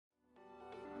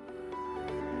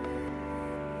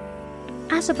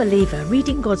As a believer,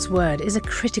 reading God's Word is a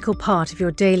critical part of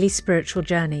your daily spiritual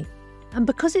journey. And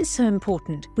because it's so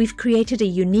important, we've created a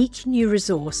unique new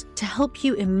resource to help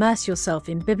you immerse yourself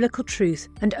in biblical truth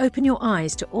and open your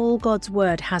eyes to all God's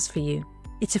Word has for you.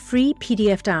 It's a free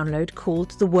PDF download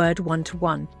called The Word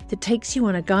 1-to-1 that takes you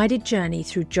on a guided journey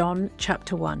through John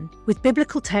chapter 1. With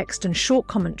biblical text and short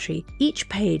commentary, each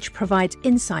page provides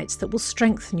insights that will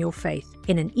strengthen your faith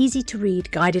in an easy-to-read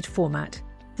guided format.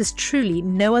 There's truly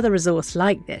no other resource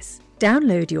like this.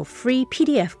 Download your free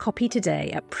PDF copy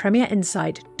today at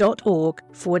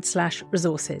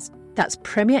premierinsight.org/resources. That's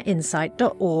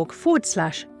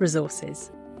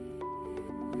premierinsight.org/resources.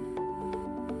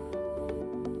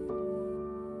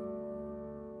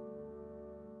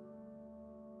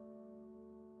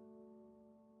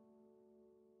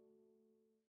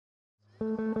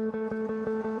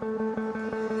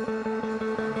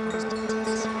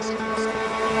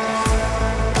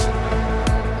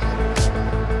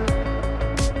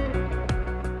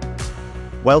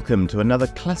 Welcome to another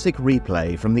classic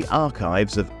replay from the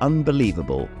archives of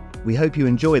Unbelievable. We hope you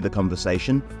enjoy the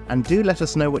conversation and do let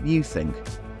us know what you think.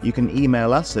 You can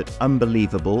email us at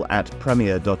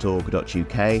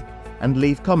unbelievable@premier.org.uk and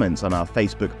leave comments on our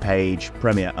Facebook page,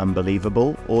 Premier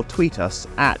Unbelievable, or tweet us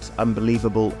at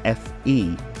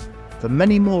UnbelievableFE. For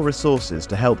many more resources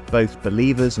to help both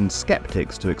believers and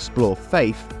skeptics to explore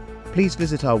faith, please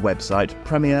visit our website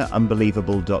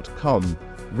premierunbelievable.com.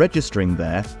 Registering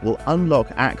there will unlock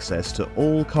access to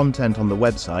all content on the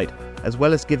website, as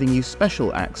well as giving you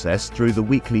special access through the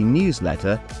weekly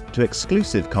newsletter to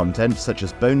exclusive content such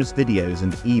as bonus videos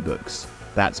and ebooks.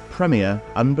 That's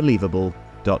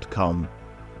premierunbelievable.com.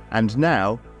 And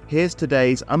now, here's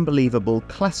today's Unbelievable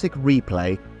Classic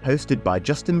Replay hosted by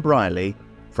Justin Briley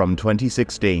from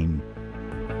 2016.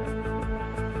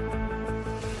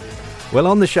 Well,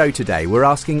 on the show today, we're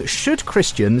asking, should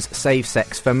Christians save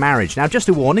sex for marriage? Now, just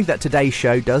a warning that today's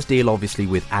show does deal obviously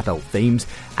with adult themes,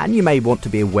 and you may want to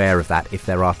be aware of that if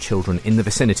there are children in the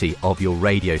vicinity of your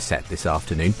radio set this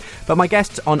afternoon. But my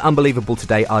guests on Unbelievable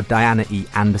today are Dianna E.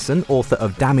 Anderson, author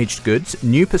of Damaged Goods,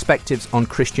 New Perspectives on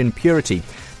Christian Purity.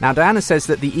 Now, Dianna says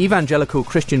that the evangelical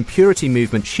Christian purity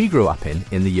movement she grew up in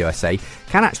the USA,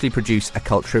 can actually produce a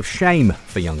culture of shame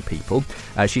for young people.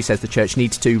 She says the church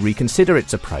needs to reconsider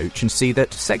its approach and see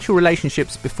that sexual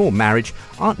relationships before marriage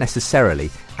aren't necessarily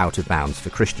out of bounds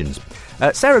for Christians.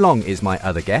 Sarah Long is my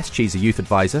other guest. She's a youth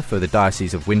advisor for the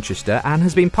Diocese of Winchester and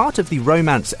has been part of the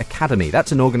Romance Academy.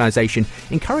 That's an organisation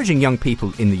encouraging young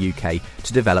people in the UK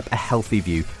to develop a healthy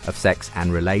view of sex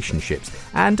and relationships.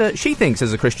 And she thinks,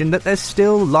 as a Christian, that there's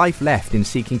still life left in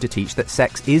seeking to teach that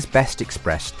sex is best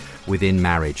expressed within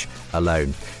marriage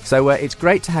alone. So it's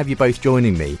great to have you both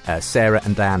joining me, Sarah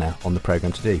and Dianna, on the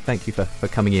programme today. Thank you for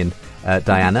coming in,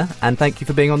 Dianna, and thank you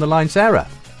for being on the line, Sarah.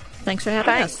 Thanks for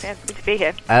having us. Yeah, good to be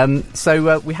here.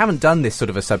 So we haven't done this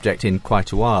sort of a subject in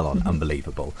quite a while on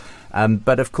Unbelievable.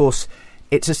 But of course,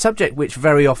 it's a subject which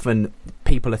very often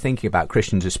people are thinking about,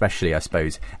 Christians especially, I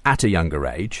suppose, at a younger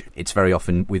age. It's very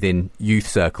often within youth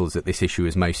circles that this issue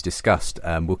is most discussed.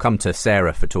 We'll come to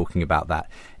Sarah for talking about that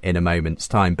in a moment's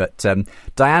time. But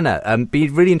Dianna, be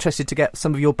really interested to get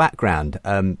some of your background.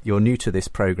 You're new to this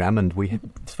programme and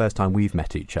it's the first time we've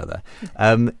met each other.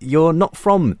 You're not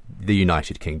from the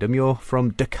United Kingdom, you're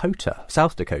from Dakota,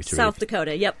 South Dakota. South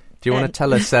Dakota, yep. Do you want to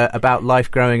tell us about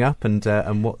life growing up and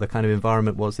what the kind of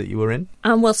environment was that you were in?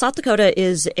 Well, South Dakota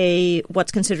is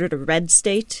what's considered a red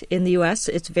state in the U.S.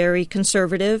 It's very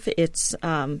conservative. It's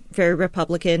very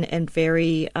Republican and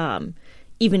very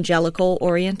evangelical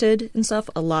oriented and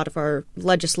stuff. A lot of our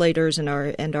legislators and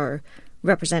our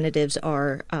representatives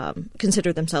are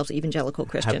consider themselves evangelical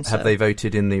Christians. Have they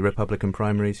voted in the Republican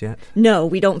primaries yet? No,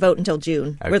 we don't vote until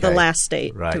June. Okay. We're the last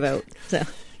state to vote. So.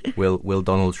 Will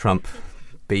Donald Trump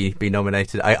be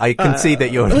nominated? I can see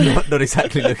that you're not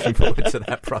exactly looking forward to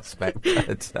that prospect,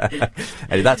 but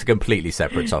that's a completely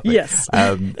separate topic. Yes.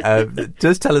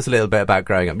 Just tell us a little bit about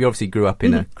growing up. You obviously grew up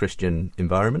in a Christian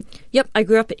environment. Yep, I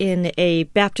grew up in a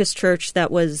Baptist church that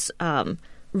was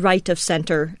right of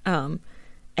center,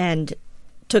 and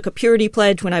took a purity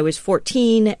pledge when I was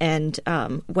 14 and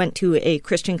went to a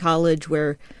Christian college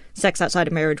where sex outside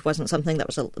of marriage wasn't something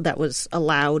that was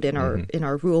allowed in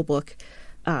our rule book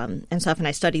and stuff. And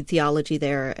I studied theology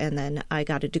there, and then I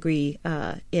got a degree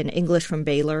in English from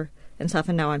Baylor and stuff.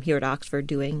 And now I'm here at Oxford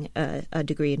doing a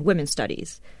degree in women's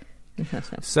studies.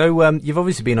 So you've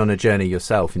obviously been on a journey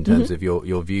yourself in terms of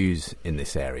your views in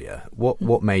this area.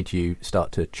 What made you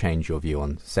start to change your view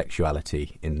on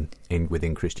sexuality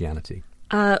within Christianity?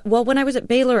 Well, when I was at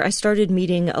Baylor, I started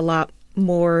meeting a lot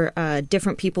more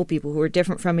different people who were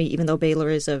different from me, even though Baylor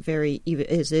is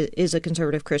a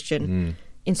conservative Christian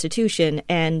institution.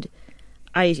 And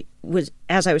as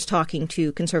I was talking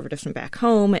to conservatives from back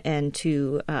home and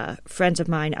to friends of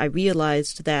mine, I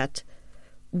realized that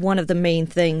one of the main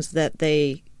things that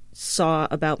they saw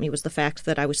about me was the fact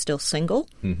that I was still single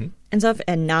and stuff,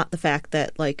 and not the fact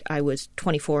that like I was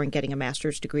 24 and getting a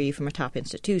master's degree from a top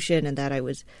institution, and that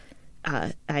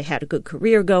I had a good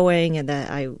career going, and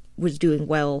that I was doing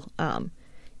well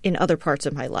in other parts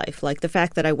of my life. Like the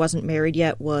fact that I wasn't married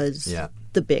yet was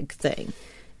the big thing,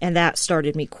 and that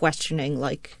started me questioning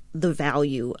like the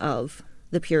value of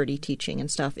the purity teaching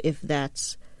and stuff. If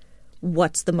that's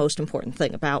what's the most important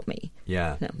thing about me.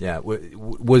 Yeah.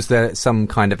 Was there some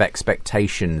kind of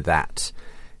expectation that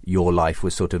your life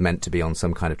was sort of meant to be on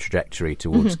some kind of trajectory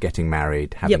towards getting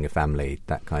married, having a family,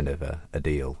 that kind of a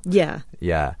deal? Yeah.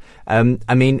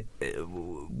 I mean,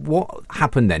 what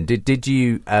happened then? Did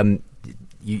you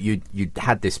you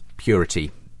had this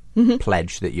purity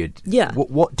pledge that you'd... Yeah.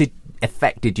 What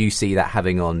effect did you see that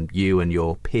having on you and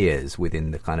your peers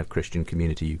within the kind of Christian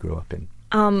community you grew up in?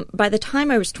 By the time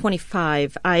I was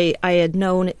 25, I had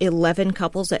known 11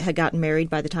 couples that had gotten married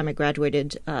by the time I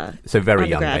graduated. So very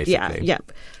young, basically. Yeah.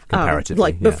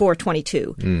 Comparatively. Before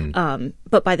 22.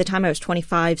 But by the time I was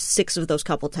 25, 6 of those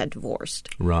couples had divorced.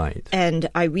 Right. And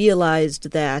I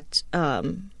realized that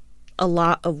a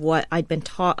lot of what I'd been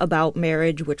taught about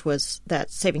marriage, which was that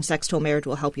saving sex till marriage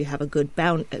will help you have a good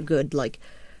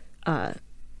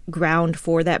ground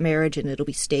for that marriage, and it'll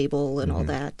be stable and all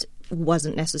that,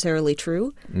 wasn't necessarily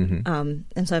true. And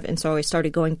so I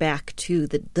started going back to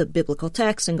the biblical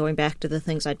text and going back to the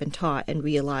things I'd been taught, and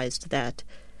realized that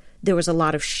there was a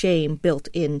lot of shame built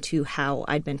into how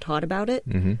I'd been taught about it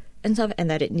and stuff,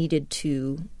 and that it needed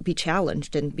to be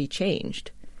challenged and be changed.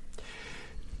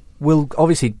 We'll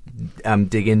obviously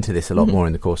dig into this a lot more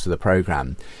in the course of the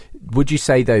programme. Would you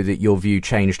say, though, that your view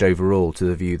changed overall to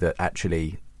the view that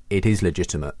actually it is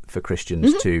legitimate for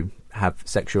Christians to have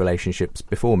sexual relationships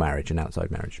before marriage and outside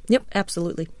marriage? Yep,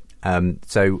 absolutely.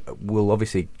 So we'll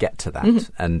obviously get to that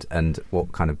and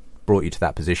what kind of brought you to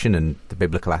that position and the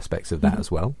biblical aspects of that as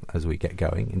well as we get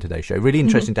going in today's show. Really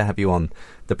interesting to have you on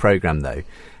the programme, though.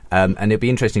 And it'd be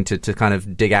interesting to kind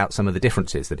of dig out some of the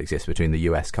differences that exist between the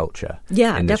US culture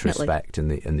in this respect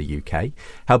and the UK.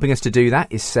 Helping us to do that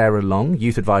is Sarah Long,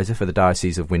 Youth Advisor for the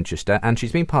Diocese of Winchester, and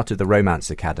she's been part of the Romance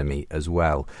Academy as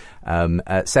well.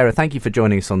 Sarah, thank you for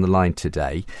joining us on the line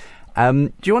today.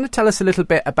 Do you want to tell us a little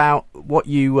bit about what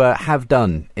you have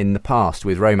done in the past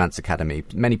with Romance Academy?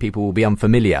 Many people will be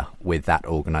unfamiliar with that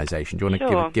organisation. Do you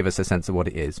want to give us a sense of what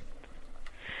it is?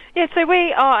 Yeah, so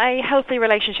we are a healthy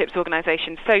relationships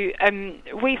organisation. So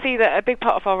we see that a big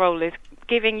part of our role is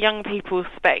giving young people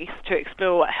space to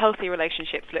explore what healthy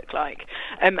relationships look like.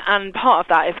 And part of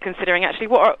that is considering actually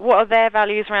what are their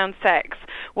values around sex,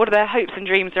 what are their hopes and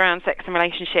dreams around sex and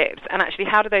relationships, and actually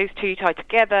how do those two tie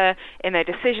together in their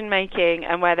decision making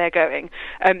and where they're going.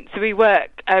 So we've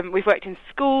worked in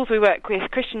schools, we work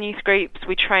with Christian youth groups,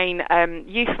 we train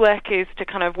youth workers to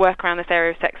kind of work around this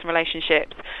area of sex and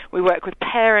relationships. We work with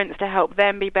parents to help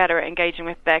them be better at engaging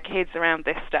with their kids around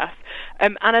this stuff.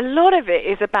 And a lot of it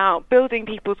is about building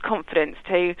people's confidence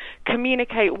to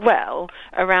communicate well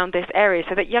around this area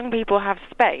so that young people have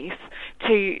space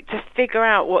to figure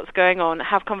out what's going on,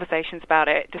 have conversations about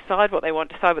it, decide what they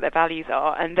want, decide what their values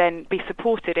are, and then be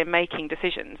supported in making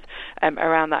decisions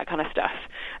around that kind of stuff.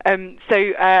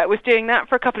 So was doing that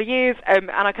for a couple of years, and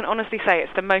I can honestly say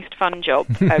it's the most fun job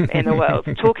in the world,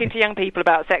 talking to young people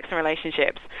about sex and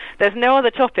relationships. There's no other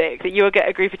topic that you will get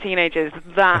a group of teenagers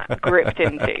that gripped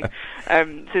into.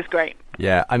 So it's great.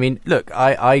 Yeah, I mean, look,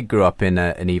 I grew up in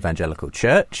an evangelical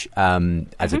church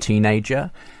as a teenager.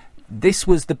 This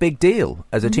was the big deal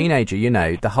as a teenager, you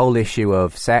know, the whole issue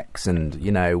of sex and,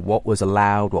 you know, what was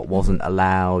allowed, what wasn't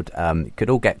allowed. It could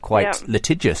all get quite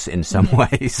litigious in some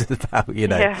ways about, you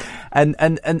know,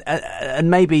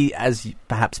 and maybe as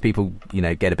perhaps people, you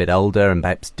know, get a bit older and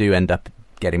perhaps do end up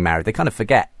getting married, they kind of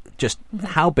forget just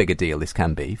how big a deal this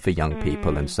can be for young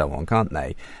people and so on, can't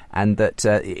they? And that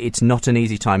it's not an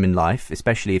easy time in life,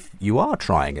 especially if you are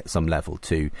trying at some level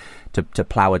to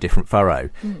plough a different furrow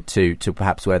to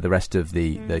perhaps where the rest of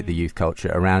the youth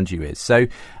culture around you is. So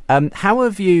how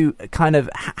have you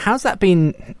how's that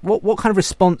been? What kind of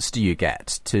response do you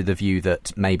get to the view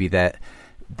that maybe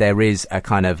there is a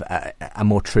kind of a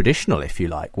more traditional, if you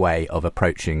like, way of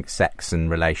approaching sex and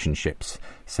relationships,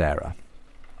 Sarah?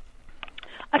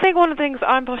 I think one of the things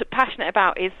I'm passionate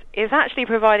about is actually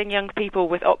providing young people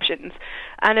with options,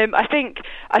 and I think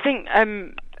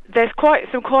there's quite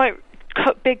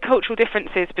big cultural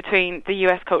differences between the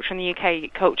US culture and the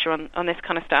UK culture on this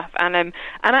kind of stuff. And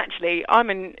actually, I'm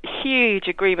in huge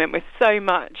agreement with so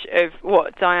much of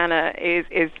what Dianna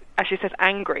is actually says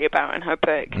angry about in her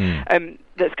book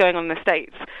that's going on in the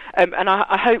States. And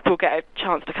I hope we'll get a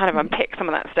chance to kind of unpick some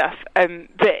of that stuff.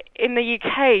 But in the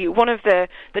UK, one of the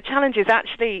challenges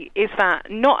actually is that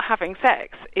not having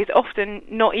sex is often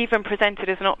not even presented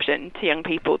as an option to young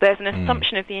people. There's an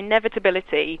assumption of the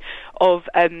inevitability of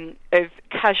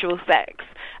casual sex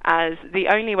as the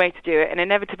only way to do it, an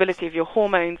inevitability of your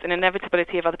hormones, an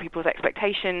inevitability of other people's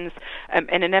expectations,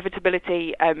 an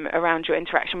inevitability around your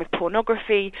interaction with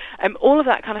pornography, all of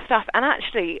that kind of stuff. And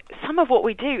actually, some of what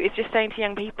we do is just saying to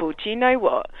young people, do you know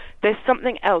what? There's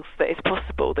something else that is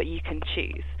possible that you can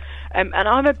choose. And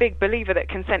I'm a big believer that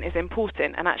consent is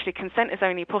important, and actually consent is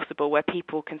only possible where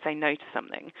people can say no to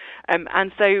something.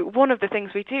 And so one of the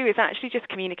things we do is actually just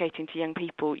communicating to young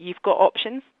people, you've got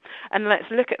options, and let's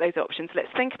look at those options.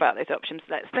 Let's think about those options.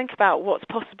 Let's think about what's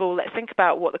possible. Let's think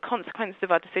about what the consequences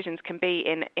of our decisions can be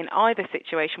in either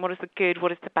situation. What is the good?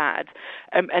 What is the bad?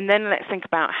 And then let's think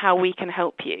about how we can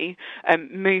help you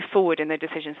move forward in the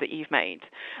decisions that you've made.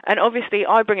 And obviously,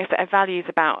 I bring a set of values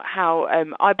about how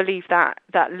I believe that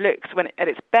looks when at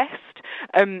its best.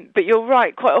 But you're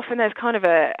right, quite often there's kind of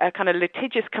a kind of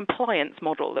litigious compliance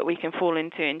model that we can fall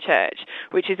into in church,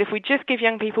 which is if we just give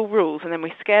young people rules and then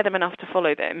we scare them enough to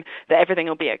follow them, that everything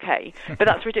will be okay. But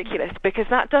that's ridiculous, because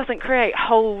that doesn't create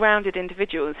whole rounded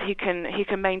individuals who can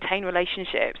maintain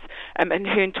relationships and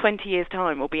who in 20 years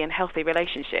time will be in healthy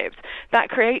relationships. That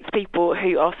creates people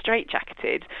who are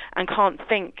straitjacketed and can't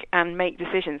think and make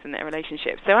decisions in their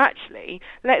relationships. So actually,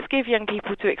 let's give young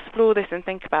people to explore this and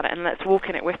think about it, and let's walk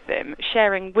in it with them,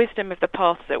 sharing wisdom of the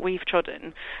paths that we've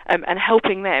trodden, and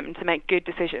helping them to make good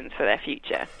decisions for their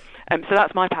future. So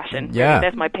that's my passion. Yeah.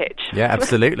 There's my pitch. Yeah,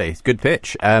 absolutely. It's a good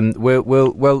pitch.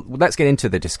 Well, let's get into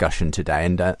the discussion today.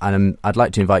 And I'd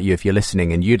like to invite you, if you're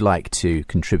listening and you'd like to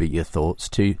contribute your thoughts,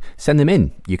 to send them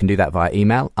in. You can do that via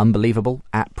email,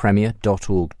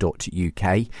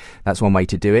 unbelievable@premier.org.uk. That's one way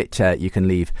to do it. You can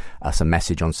leave us a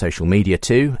message on social media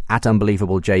too,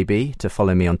 @unbelievablejb, to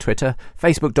follow me on Twitter,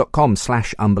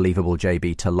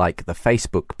 facebook.com/unbelievablejb to like the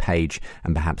Facebook page,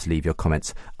 and perhaps leave your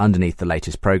comments underneath the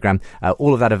latest programme.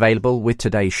 All of that available with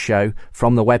today's show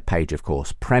from the webpage, of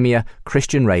course,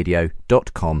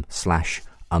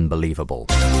 premierchristianradio.com/unbelievable.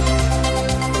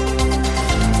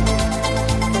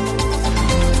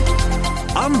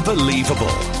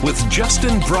 Unbelievable with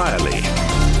Justin Brierley.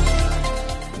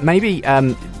 Maybe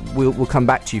we'll come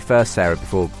back to you first, Sarah,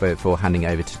 before handing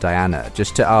over to Dianna,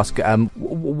 just to ask,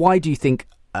 why do you think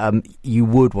you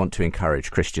would want to encourage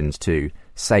Christians to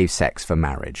save sex for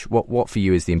marriage? What for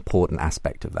you is the important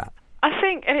aspect of that? I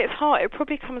think, and it's hard, it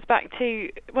probably comes back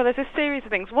to, well, there's a series of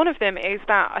things. One of them is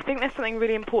that I think there's something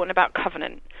really important about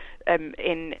covenant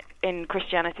in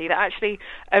Christianity, that actually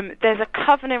there's a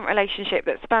covenant relationship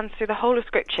that spans through the whole of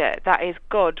Scripture, that is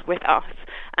God with us,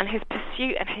 and his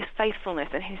pursuit and his faithfulness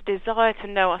and his desire to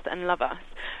know us and love us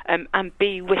and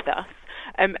be with us.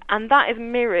 And that is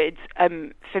mirrored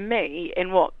for me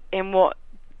in what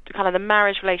kind of the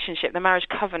marriage relationship, the marriage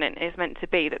covenant is meant to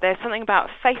be, that there's something about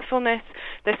faithfulness,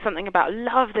 there's something about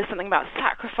love, there's something about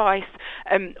sacrifice,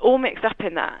 all mixed up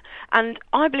in that. And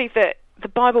I believe that the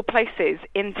Bible places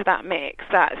into that mix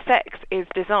that sex is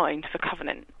designed for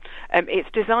covenant. It's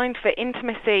designed for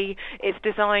intimacy, it's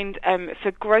designed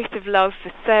for growth of love,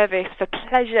 for service, for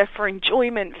pleasure, for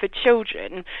enjoyment, for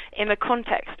children, in the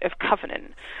context of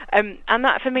covenant. And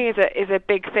that for me is a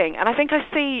big thing. And I think I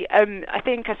see in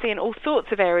all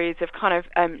sorts of areas of kind of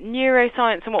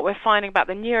neuroscience and what we're finding about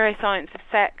the neuroscience of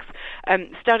sex,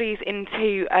 studies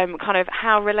into kind of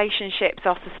how relationships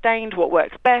are sustained, what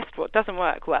works best, what doesn't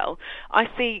work well. I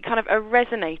see kind of a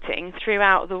resonating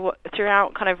throughout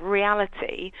kind of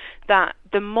reality that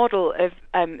the model of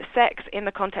sex in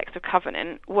the context of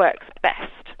covenant works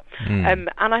best. And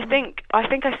I think I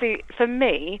see, for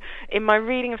me, in my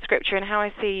reading of Scripture and how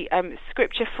I see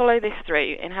Scripture follow this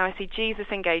through, and how I see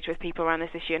Jesus engage with people around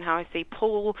this issue, and how I see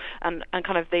Paul and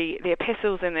kind of the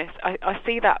epistles in this, I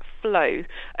see that flow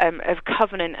of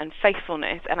covenant and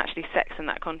faithfulness and actually sex in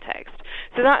that context.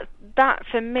 So that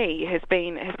for me has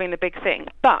been the big thing.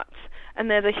 But, and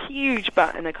there's a huge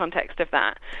but in the context of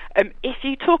that, if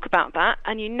you talk about that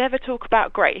and you never talk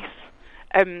about grace,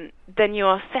 then you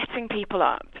are setting people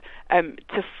up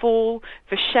to fall,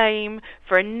 for shame,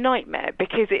 for a nightmare,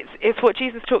 because it's what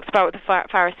Jesus talks about with the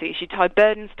Pharisees. You tie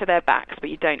burdens to their backs, but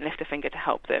you don't lift a finger to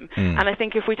help them. And I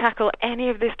think if we tackle any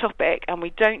of this topic and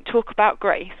we don't talk about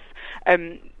grace,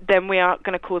 then we are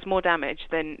going to cause more damage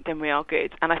than we are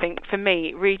good. And I think for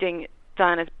me, reading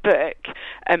Dianna's book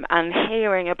and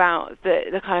hearing about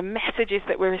the kind of messages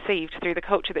that were received through the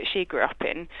culture that she grew up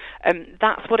in,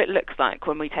 that's what it looks like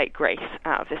when we take grace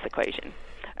out of this equation.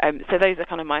 So those are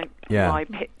kind of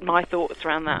my thoughts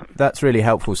around that. That's really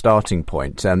helpful starting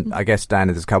point. I guess, Dianna,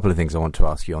 there's a couple of things I want to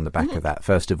ask you on the back of that.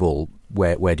 First of all,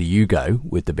 where do you go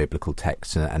with the biblical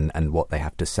texts and what they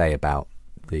have to say about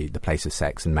the place of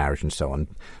sex and marriage and so on?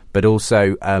 But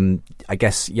also, I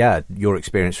guess, your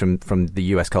experience from the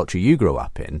US culture you grew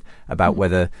up in about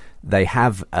whether they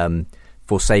have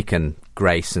forsaken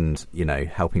grace and,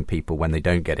 helping people when they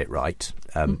don't get it right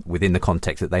within the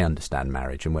context that they understand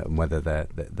marriage, and whether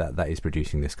that is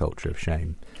producing this culture of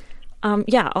shame.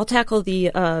 I'll tackle the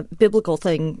biblical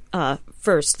thing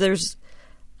first. There's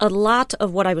a lot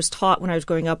of what I was taught when I was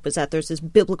growing up was that there's this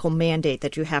biblical mandate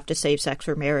that you have to save sex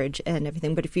for marriage and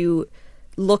everything. But if you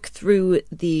look through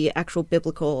the actual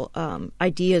biblical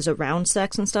ideas around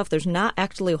sex and stuff, there's not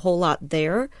actually a whole lot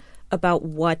there about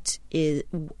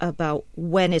about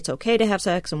when it's okay to have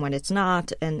sex and when it's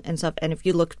not and stuff. And if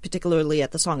you look particularly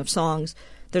at the Song of Songs,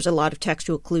 there's a lot of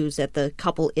textual clues that the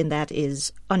couple in that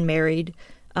is unmarried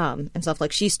and stuff,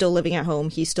 like she's still living at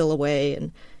home, he's still away,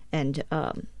 and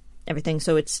everything.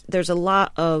 So there's a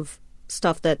lot of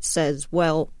stuff that says,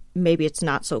 well, maybe it's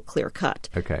not so clear cut.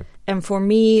 Okay. And for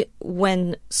me,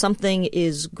 when something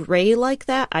is gray like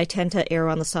that, I tend to err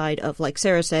on the side of, like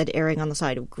Sarah said, erring on the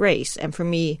side of grace. And for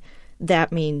me,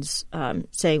 that means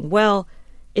saying, well,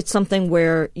 it's something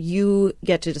where you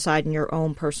get to decide in your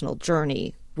own personal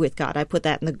journey with God. I put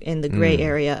that in the gray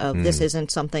area of this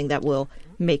isn't something that will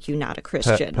make you not a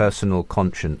Christian. Personal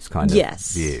conscience kind of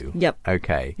view. Yep.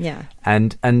 Okay. Yeah.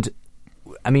 And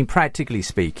I mean, practically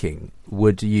speaking,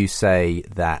 would you say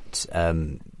that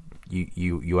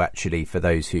you actually, for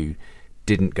those who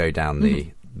didn't go down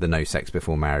the no sex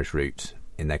before marriage route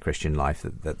in their Christian life,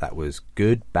 that was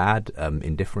good, bad,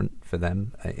 indifferent for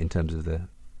them in terms of the?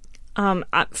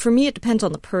 For me, it depends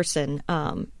on the person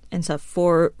and stuff.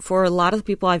 For a lot of the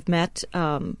people I've met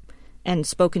and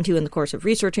spoken to in the course of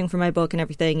researching for my book and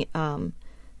everything,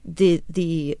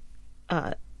 the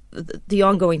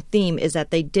ongoing theme is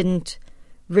that they didn't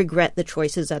regret the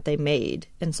choices that they made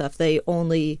and stuff. They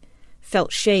only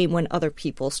felt shame when other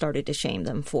people started to shame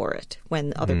them for it,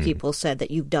 when other people said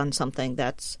that you've done something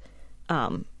that's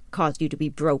caused you to be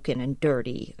broken and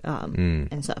dirty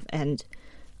and stuff. And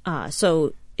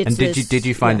so it's did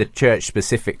you find that church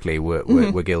specifically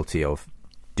were guilty of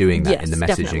doing that in the messaging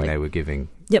definitely. They were giving?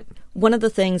 Yep. One of the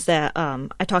things that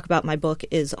I talk about in my book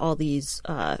is all these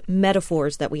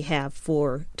metaphors that we have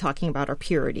for talking about our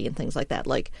purity and things like that.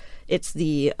 Like, it's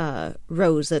the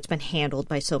rose that's been handled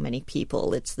by so many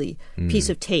people. It's the piece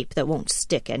of tape that won't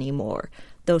stick anymore.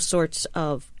 Those sorts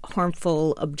of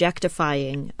harmful,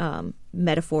 objectifying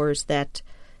metaphors that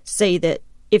say that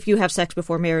if you have sex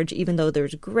before marriage, even though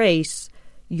there's grace,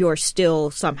 you're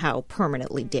still somehow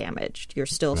permanently damaged. You're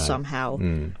still somehow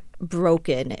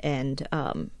broken, and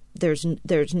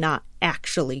there's not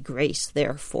actually grace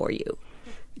there for you.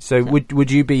 So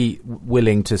would you be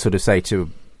willing to sort of say to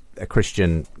a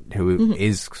Christian who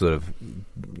is sort of,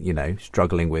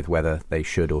 struggling with whether they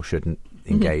should or shouldn't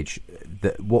engage,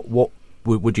 that what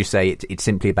would you say it's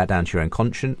simply about down to your own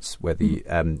conscience? Whether you,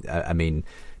 I mean,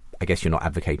 I guess you're not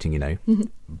advocating,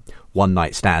 one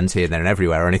night stands here, there, and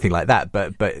everywhere, or anything like that.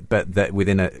 But that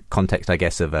within a context, I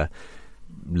guess, of a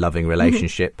loving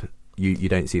relationship, you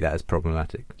don't see that as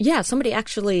problematic. Yeah, somebody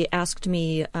actually asked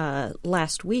me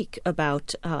last week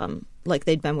about like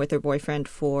they'd been with their boyfriend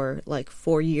for like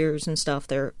 4 years and stuff.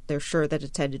 They're sure that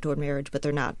it's headed toward marriage, but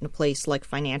they're not in a place like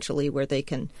financially where they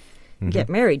can get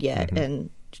married yet. And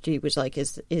she was like,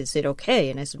 "Is it okay?"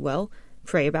 And I said, "Well,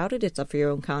 pray about it. It's up for your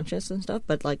own conscience and stuff.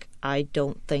 But like, I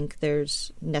don't think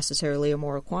there's necessarily a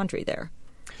moral quandary there."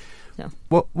 So,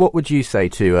 what would you say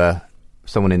to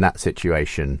someone in that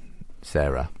situation,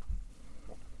 Sarah?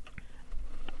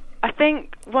 I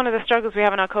think one of the struggles we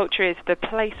have in our culture is the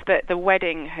place that the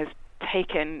wedding has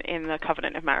taken in the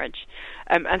covenant of marriage.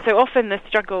 And so often the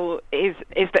struggle is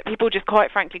that people just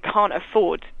quite frankly can't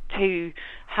afford to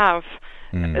have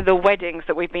the weddings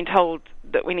that we've been told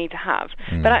that we need to have.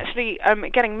 But actually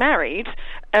getting married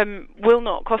will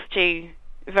not cost you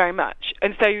very much.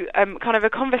 And so kind of a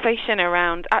conversation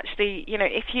around actually,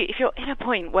 if you're in a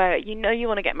point where you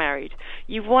want to get married,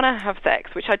 you want to have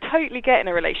sex, which I totally get in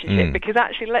a relationship, because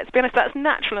actually, let's be honest, that's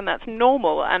natural and that's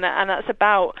normal, and that's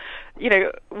about,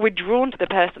 we're drawn to the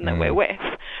person that we're with.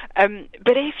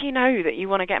 But if you know that you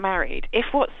want to get married, if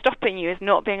what's stopping you is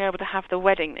not being able to have the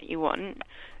wedding that you want,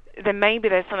 then maybe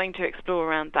there's something to explore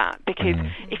around that. Because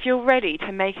if you're ready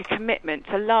to make a commitment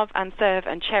to love and serve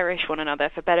and cherish one another,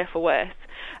 for better for worse,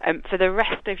 for the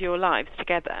rest of your lives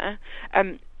together,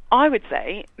 I would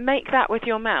say make that with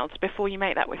your mouths before you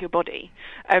make that with your body.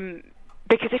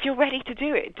 Because if you're ready to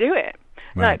do it, do it.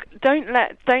 Right. Like,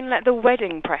 don't let the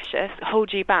wedding pressure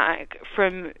hold you back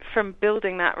from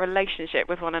building that relationship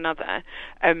with one another.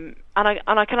 And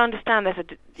I can understand there's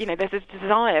a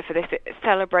desire for this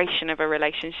celebration of a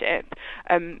relationship.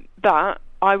 But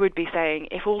I would be saying,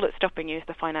 if all that's stopping you is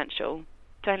the financial,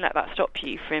 don't let that stop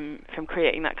you from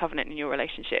creating that covenant in your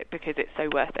relationship, because it's so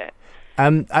worth it.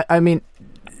 I mean,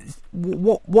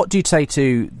 what do you say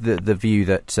to the view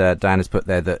that Dianna's put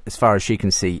there, that as far as she can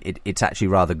see, it's actually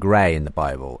rather grey in the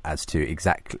Bible as to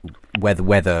exactly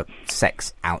whether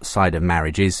sex outside of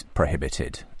marriage is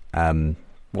prohibited?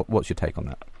 What's your take on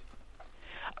that?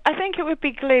 I think it would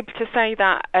be glib to say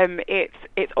that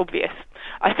it's obvious.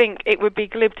 I think it would be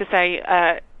glib to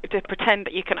say to pretend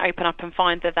that you can open up and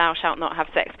find the "thou shalt not have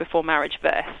sex before marriage"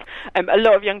 verse. A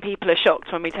lot of young people are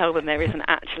shocked when we tell them there isn't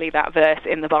actually that verse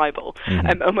in the Bible,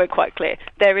 and we're quite clear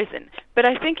there isn't. But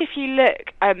I think if you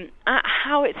look at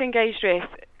how it's engaged with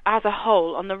as a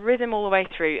whole, on the rhythm all the way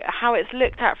through, how it's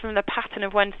looked at from the pattern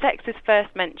of when sex is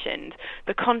first mentioned,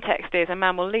 the context is a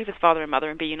man will leave his father and mother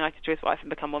and be united to his wife and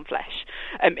become one flesh.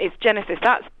 It's Genesis,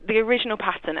 that's the original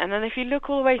pattern. And then if you look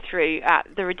all the way through at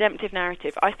the redemptive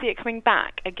narrative, I see it coming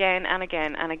back again and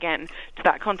again and again to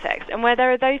that context. And where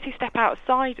there are those who step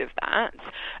outside of that,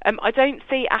 I don't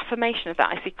see affirmation of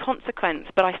that. I see consequence,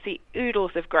 but I see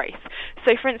oodles of grace.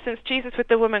 So, for instance, Jesus with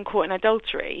the woman caught in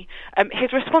adultery,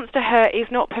 his response to her is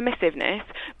not permissiveness,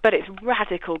 but it's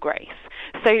radical grace.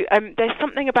 So there's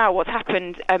something about what's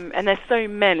happened, and there's so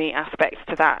many aspects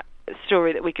to that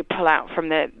story that we could pull out from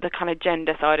the kind of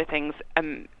gender side of things,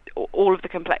 all of the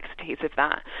complexities of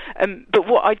that. But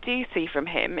what I do see from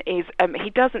him is he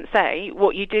doesn't say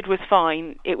what you did was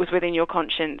fine, it was within your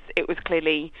conscience, it was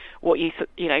clearly what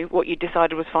you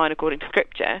decided was fine according to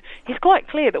Scripture. He's quite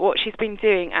clear that what she's been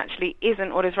doing actually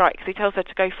isn't what is right, because he tells her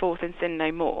to go forth and sin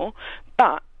no more.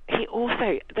 But he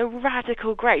also, the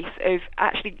radical grace of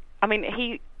actually, I mean,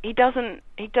 he doesn't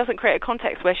create a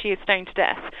context where she is stoned to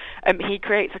death. He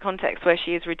creates a context where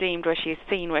she is redeemed, where she is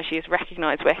seen, where she is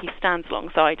recognised, where he stands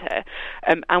alongside her,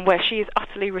 and where she is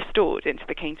utterly restored into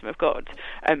the kingdom of God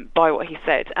by what he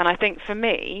said. And I think for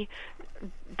me,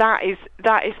 that is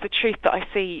the truth that I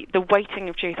see. The weighting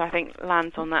of truth, I think,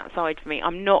 lands on that side for me.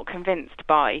 I'm not convinced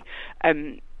by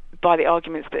the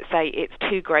arguments that say it's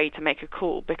too grey to make a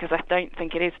call, because I don't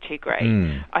think it is too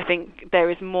grey. I think there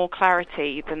is more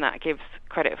clarity than that gives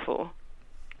credit for.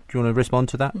 Do you want to respond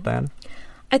to that, Dianna?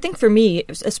 I think for me,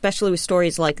 especially with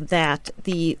stories like that,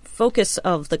 the focus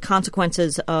of the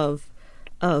consequences of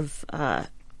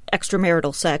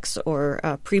extramarital sex or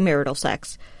premarital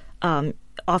sex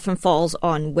often falls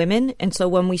on women. And so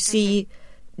when we see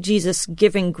Jesus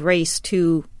giving grace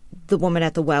to the woman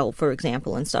at the well, for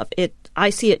example, and stuff, I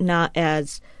see it not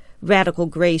as radical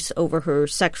grace over her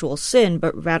sexual sin,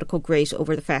 but radical grace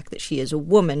over the fact that she is a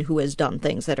woman who has done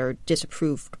things that are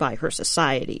disapproved by her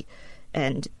society.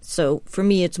 And so for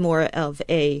me, it's more of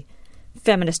a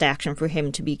feminist action for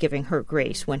him to be giving her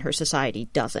grace when her society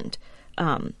doesn't.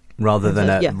 Rather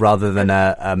than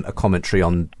a commentary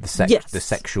on the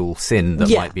sexual sin that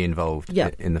might be involved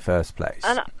in the first place.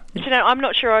 And I'm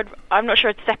not sure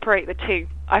I'd separate the two.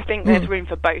 I think there's room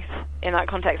for both in that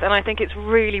context, and I think it's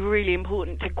really, really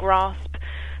important to grasp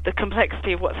the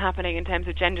complexity of what's happening in terms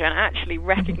of gender and actually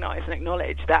recognise and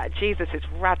acknowledge that Jesus is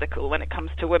radical when it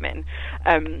comes to women.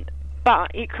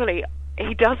 But equally,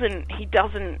 he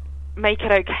doesn't make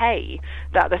it okay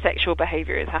that the sexual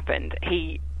behaviour has happened.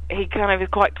 He kind of is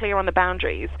quite clear on the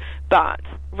boundaries, but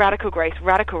radical grace,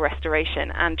 radical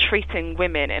restoration, and treating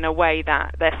women in a way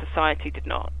that their society did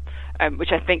not,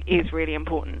 which I think is really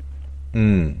important.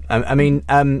 I mean,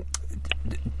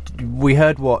 we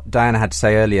heard what Dianna had to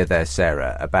say earlier there,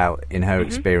 Sarah, about in her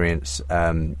experience,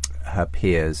 her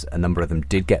peers, a number of them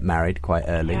did get married quite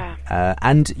early. Yeah.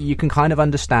 And you can kind of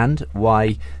understand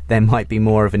why there might be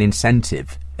more of an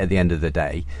incentive at the end of the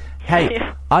day. Hey,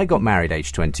 I got married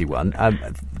age 21.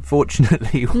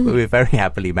 Fortunately, we were very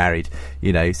happily married,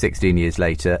 16 years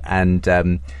later,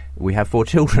 and we have 4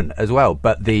 children as well.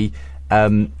 But the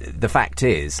fact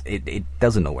is, it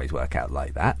doesn't always work out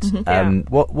like that.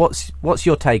 What's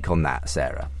your take on that,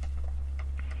 Sarah?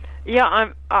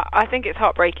 Yeah, I think it's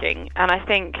heartbreaking, and I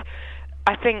think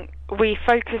we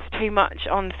focus too much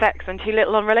on sex and too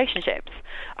little on relationships.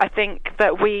 I think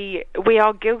that we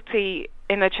are guilty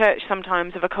in the church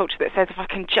sometimes of a culture that says if I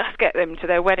can just get them to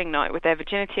their wedding night with their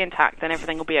virginity intact, then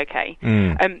everything will be okay.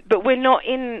 But we're not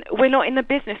in the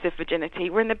business of virginity.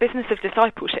 We're in the business of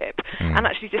discipleship. And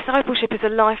actually, discipleship is a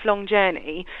lifelong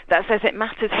journey that says it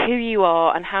matters who you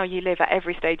are and how you live at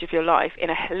every stage of your life in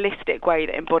a holistic way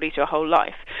that embodies your whole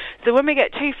life. So when we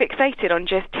get too fixated on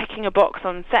just ticking a box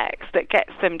on sex that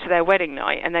gets them to their wedding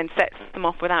night and then sets them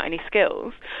off without any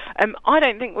skills, I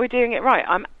don't think we're doing it right.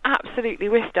 I'm absolutely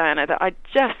with Dianna that I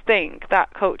just think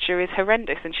that culture is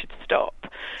horrendous and should stop.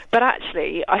 But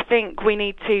actually, I think we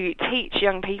need to teach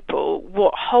young people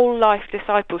what whole life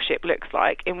discipleship looks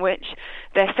like, in which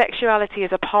their sexuality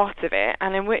is a part of it,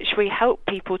 and in which we help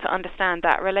people to understand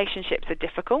that relationships are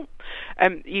difficult.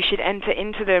 You should enter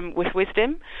into them with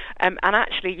wisdom, and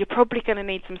actually you're probably going to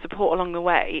need some support along the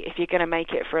way if you're going to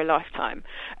make it for a lifetime.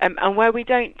 And where we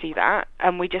don't do that,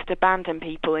 and we just abandon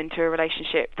people into a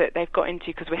relationship that they've got into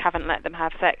because we haven't let them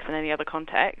have sex in any other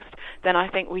context, then I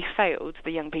think we failed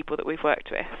the young people that we've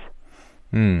worked with.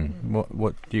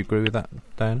 What do you agree with that,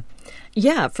 Dianna?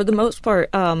 Yeah, for the most part,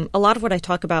 a lot of what I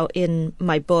talk about in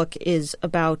my book is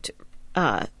about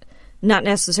not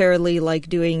necessarily like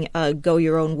doing a go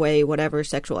your own way, whatever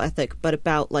sexual ethic, but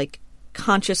about like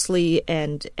consciously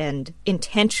and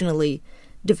intentionally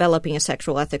developing a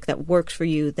sexual ethic that works for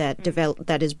you,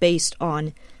 that is based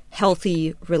on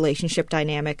healthy relationship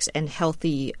dynamics and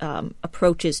healthy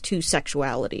approaches to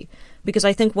sexuality. Because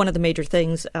I think one of the major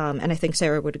things, and I think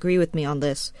Sarah would agree with me on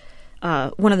this,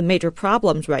 one of the major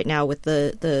problems right now with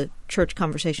the church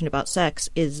conversation about sex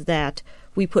is that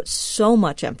we put so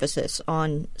much emphasis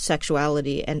on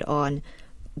sexuality and on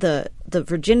the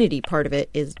virginity part of it,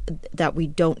 is that we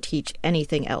don't teach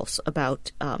anything else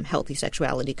about healthy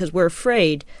sexuality, because we're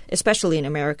afraid, especially in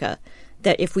America,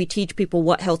 that if we teach people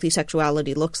what healthy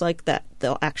sexuality looks like, that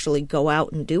they'll actually go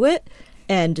out and do it,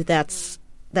 and that's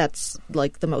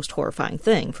like the most horrifying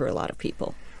thing for a lot of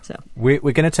people. So we're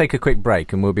going to take a quick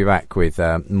break, and we'll be back with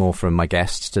more from my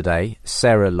guests today,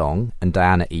 Sarah Long and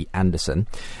Dianna E. Anderson.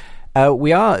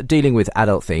 We are dealing with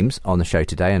adult themes on the show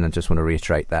today, and I just want to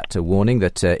reiterate that warning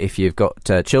that if you've got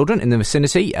children in the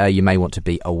vicinity, you may want to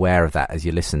be aware of that as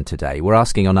you listen today. We're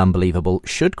asking on Unbelievable,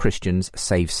 should Christians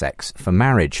save sex for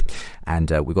marriage? And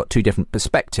we've got two different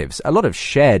perspectives, a lot of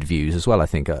shared views as well, I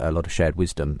think, a lot of shared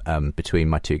wisdom between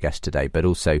my two guests today, but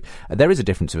also there is a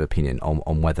difference of opinion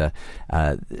on whether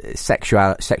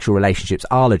sexual relationships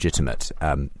are legitimate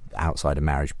outside of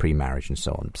marriage, pre-marriage and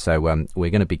so on. So we're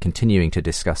going to be continuing to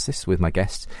discuss this with my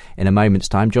guests in a moment's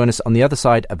time. Join us on the other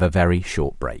side of a very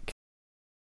short break.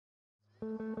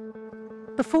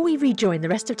 Before we rejoin the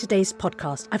rest of today's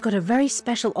podcast, I've got a very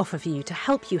special offer for you to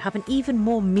help you have an even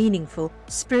more meaningful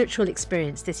spiritual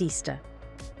experience this Easter.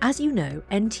 As you know,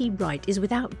 N.T. Wright is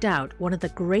without doubt one of the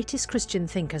greatest Christian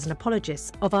thinkers and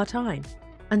apologists of our time.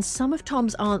 And some of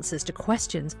Tom's answers to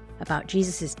questions about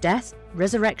Jesus' death,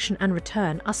 resurrection and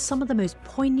return are some of the most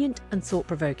poignant and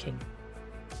thought-provoking.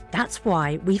 That's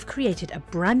why we've created a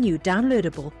brand new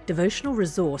downloadable devotional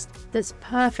resource that's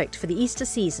perfect for the Easter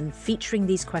season, featuring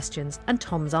these questions and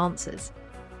Tom's answers.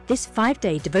 This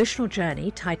 5-day devotional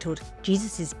journey, titled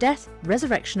Jesus' Death,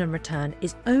 Resurrection and Return,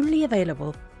 is only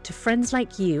available to friends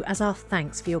like you as our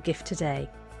thanks for your gift today.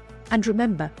 And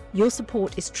remember, your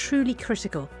support is truly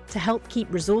critical to help keep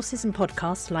resources and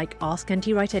podcasts like Ask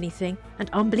NT Wright Anything and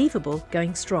Unbelievable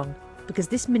going strong, because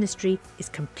this ministry is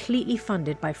completely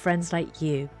funded by friends like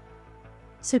you.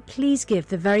 So please give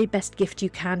the very best gift you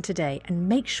can today, and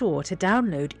make sure to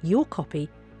download your copy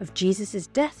of Jesus'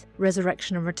 Death,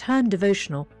 Resurrection and Return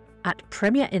devotional at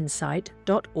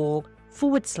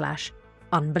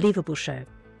premierinsight.org/Unbelievable Show.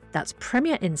 That's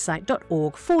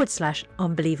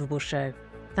premierinsight.org/Unbelievable Show.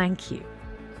 Thank you.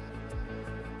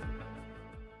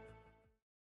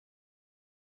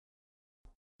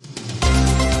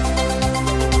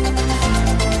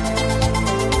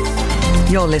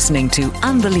 You're listening to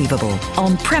Unbelievable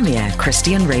on Premier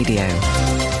Christian Radio.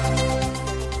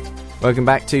 Welcome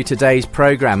back to today's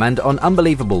programme, and on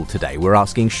Unbelievable today we're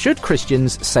asking, should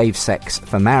Christians save sex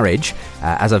for marriage?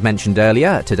 As I've mentioned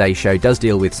earlier, today's show does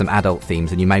deal with some adult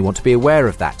themes, and you may want to be aware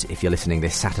of that if you're listening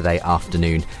this Saturday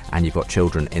afternoon and you've got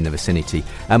children in the vicinity.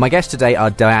 My guests today are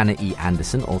Dianna E.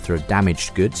 Anderson, author of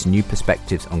Damaged Goods, New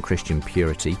Perspectives on Christian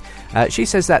Purity. She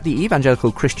says that the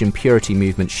evangelical Christian purity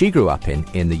movement she grew up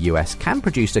in the US can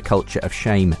produce a culture of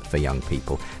shame for young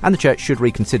people, and the church should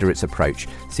reconsider its approach,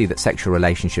 see that sexual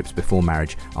relationships before before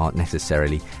marriage aren't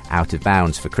necessarily out of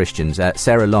bounds for Christians.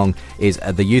 Sarah Long is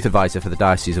the youth advisor for the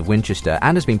Diocese of Winchester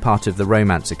and has been part of the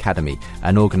Romance Academy,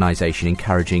 an organisation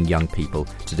encouraging young people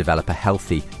to develop a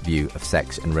healthy view of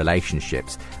sex and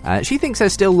relationships. She thinks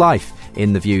there's still life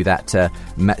in the view that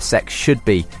sex should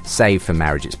be saved for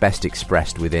marriage. It's best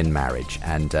expressed within marriage,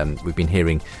 and we've been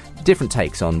hearing different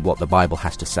takes on what the Bible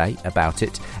has to say about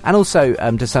it, and also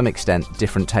to some extent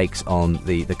different takes on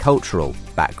the cultural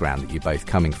background that you're both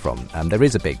coming from. There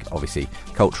is a big, obviously,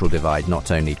 cultural divide, not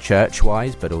only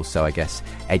church-wise but also, I guess,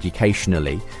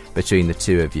 educationally between the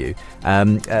two of you.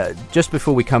 Just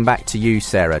before we come back to you,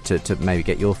 Sarah, to maybe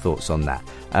get your thoughts on that,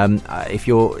 if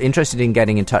you're interested in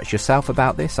getting in touch yourself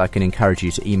about this, I can encourage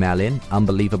you to email in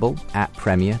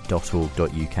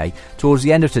unbelievable@premier.org.uk. Towards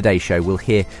the end of today's show, we'll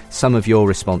hear some of your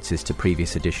responses to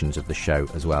previous editions of the show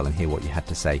as well, and hear what you had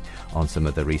to say on some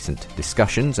of the recent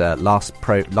discussions. Last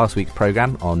week's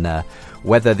programme on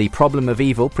whether the problem of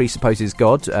evil presupposes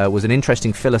God was an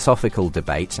interesting philosophical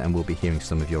debate, and we'll be hearing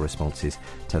some of your responses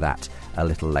to that a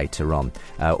little later on.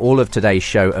 All of today's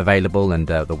show available, and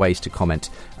the ways to comment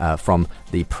from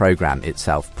the programme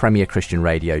itself,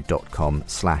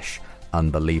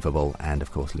 premierchristianradio.com/unbelievable, and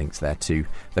of course links there to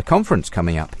the conference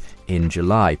coming up in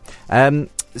July.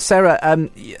 Sarah, I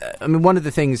mean, one of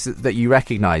the things that you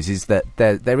recognise is that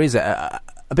there is a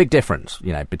big difference,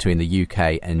 between the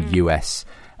UK and US.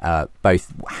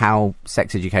 Both how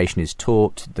sex education is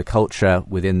taught, the culture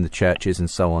within the churches and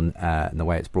so on, and the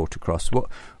way it's brought across.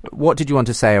 What did you want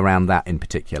to say around that in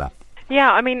particular?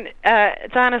 Yeah, I mean,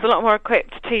 Dianna's a lot more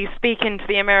equipped to speak into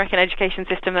the American education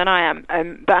system than I am.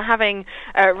 But having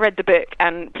read the book,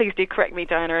 and please do correct me,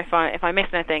 Dianna, if I miss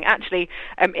anything. Actually,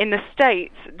 in the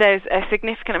States, there's a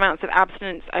significant amount of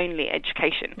abstinence-only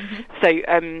education. Mm-hmm. So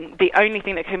the only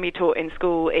thing that can be taught in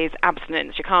school is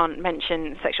abstinence. You can't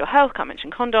mention sexual health, can't mention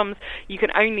condoms. You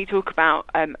can only talk about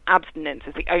abstinence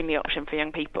as the only option for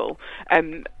young people.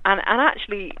 And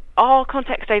actually, our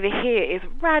context over here is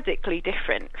radically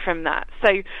different from that.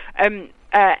 So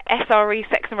SRE,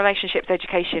 sex and relationships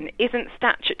education, isn't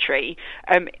statutory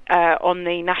on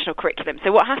the national curriculum.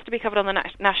 So what has to be covered on the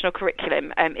national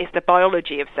curriculum is the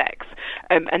biology of sex.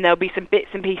 And there'll be some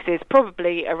bits and pieces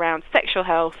probably around sexual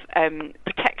health,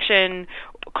 protection,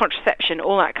 contraception,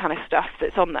 all that kind of stuff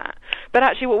that's on that. But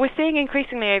actually what we're seeing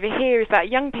increasingly over here is that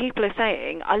young people are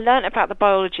saying, I learnt about the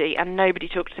biology and nobody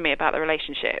talked to me about the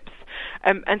relationships.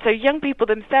 And so young people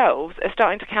themselves are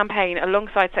starting to campaign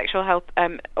alongside sexual health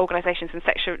organisations and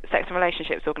sex and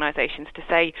relationships organisations to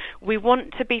say, we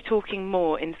want to be talking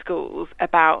more in schools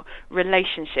about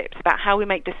relationships, about how we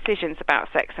make decisions about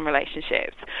sex and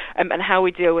relationships, and how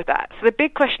we deal with that. So the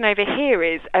big question over here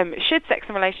is, should sex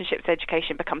and relationships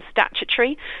education become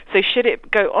statutory? So should it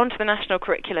go onto the national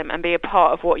curriculum and be a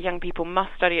part of what young people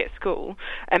must study at school?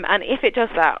 And if it does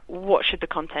that, what should the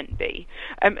content be?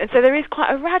 And so there is quite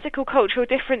a radical cultural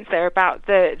difference there about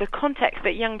the context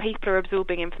that young people are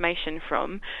absorbing information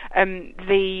from,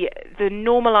 the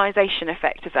normalisation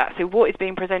effect of that. So what is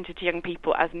being presented to young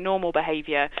people as normal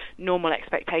behaviour, normal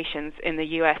expectations in the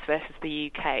US versus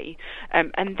the UK.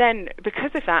 And then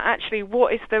because of that, actually,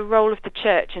 what is the role of the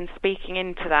church in speaking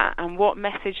into that, and what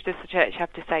message does the church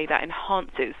have to say that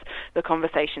enhances the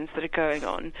conversations that are going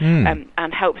on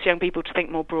and helps young people to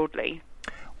think more broadly?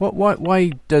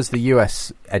 Why does the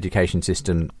US education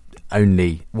system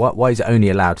why is it only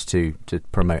allowed to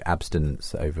promote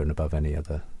abstinence over and above any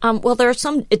other? Well, there are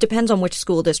some. It depends on which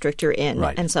school district you're in,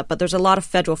 right, and stuff. But there's a lot of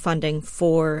federal funding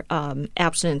for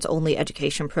abstinence-only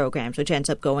education programs, which ends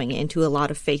up going into a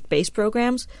lot of faith-based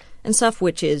programs and stuff,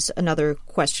 which is another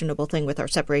questionable thing with our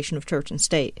separation of church and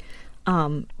state.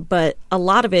 But a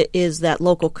lot of it is that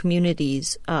local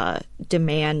communities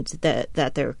demand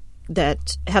that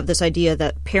have this idea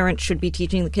that parents should be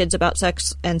teaching the kids about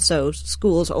sex, and so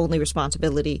schools' only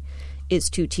responsibility is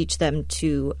to teach them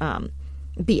to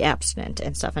be abstinent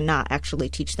and stuff, and not actually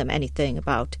teach them anything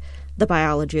about the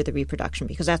biology or the reproduction,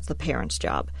 because that's the parents'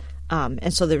 job.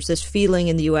 And so there's this feeling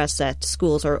in the U.S. that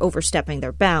schools are overstepping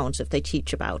their bounds if they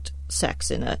teach about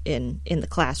sex in the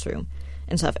classroom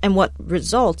and stuff. And what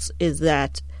results is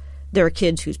that there are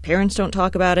kids whose parents don't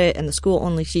talk about it, and the school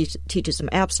only teaches them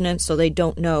abstinence, so they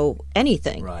don't know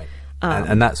anything. Right.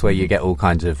 And that's where you get all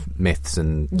kinds of myths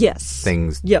and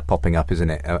things popping up, isn't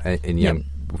it,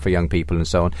 for young people and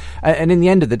so on. And in the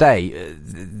end of the day,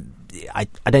 I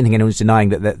don't think anyone's denying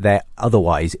that they're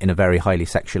otherwise in a very highly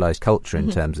sexualized culture in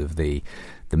terms of the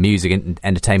music and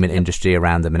entertainment industry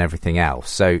around them and everything else.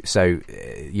 So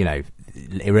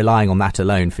relying on that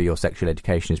alone for your sexual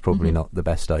education is probably not the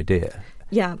best idea.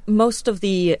 Yeah, most of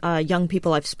the young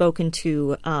people I've spoken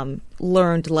to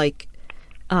learned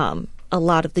a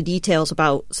lot of the details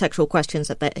about sexual questions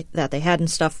that they had and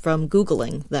stuff from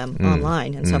Googling them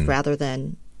online and stuff, rather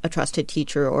than a trusted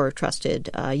teacher or a trusted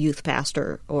youth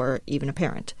pastor or even a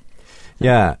parent.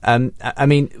 Yeah. I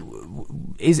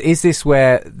mean, is this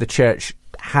where the church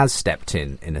has stepped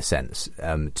in a sense,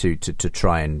 to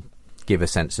try and give a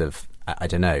sense of, I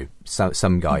don't know,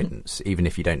 some guidance, even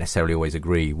if you don't necessarily always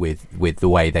agree with the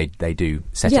way they do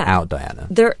set it out,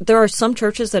 Dianna? There are some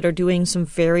churches that are doing some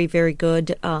very, very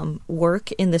good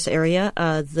work in this area.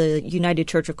 The United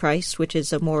Church of Christ, which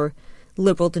is a more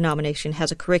liberal denomination,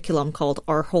 has a curriculum called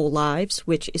Our Whole Lives,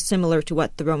 which is similar to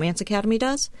what the Romance Academy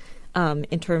does,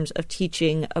 in terms of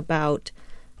teaching about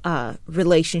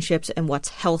relationships and what's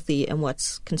healthy and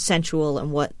what's consensual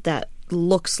and what that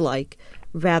looks like,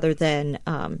 rather than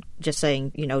just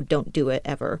saying, don't do it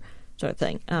ever, sort of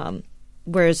thing.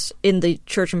 Whereas in the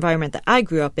church environment that I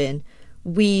grew up in,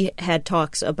 we had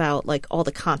talks about like all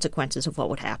the consequences of what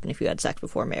would happen if you had sex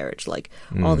before marriage, like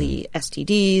all the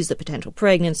STDs, the potential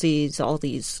pregnancies, all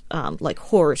these like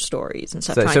horror stories and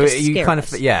stuff. So you kind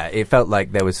of, it felt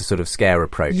like there was a sort of scare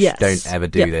approach. Yes. Don't ever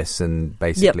do this, and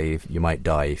basically you might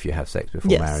die if you have sex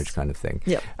before marriage, kind of thing.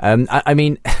 Yep. I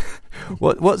mean,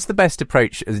 what's the best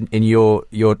approach in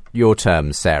your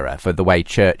terms, Sarah, for the way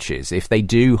churches, if they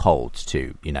do hold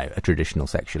to a traditional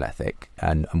sexual ethic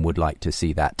and would like to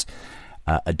see that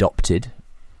adopted,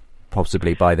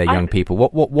 possibly by their young people?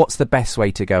 What's the best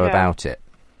way to go about it?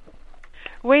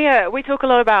 We talk a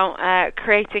lot about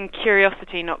creating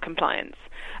curiosity, not compliance.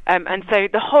 And so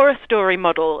the horror story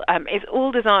model is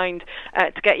all designed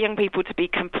to get young people to be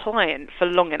compliant for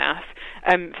long enough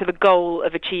for the goal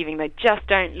of achieving they just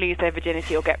don't lose their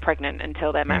virginity or get pregnant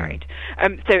until they're married.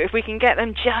 So if we can get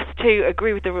them just to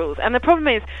agree with the rules. And the problem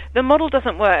is the model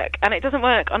doesn't work, and it doesn't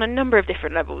work on a number of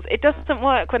different levels. It doesn't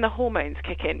work when the hormones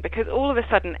kick in, because all of a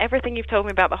sudden everything you've told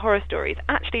me about the horror stories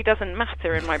actually doesn't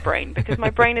matter in my brain, because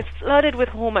my brain is flooded with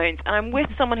hormones and I'm with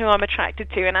someone who I'm attracted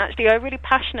to, and actually I really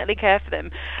passionately care for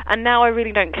them. And now I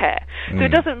really don't care. So it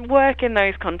doesn't work in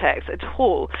those contexts at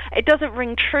all. It doesn't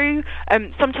ring true.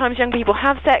 Sometimes young people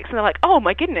have sex and they're like, oh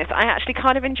my goodness, I actually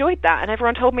kind of enjoyed that, and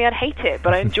everyone told me I'd hate it,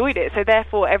 but I enjoyed it, so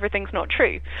therefore everything's not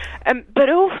true. But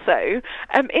also,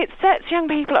 it sets young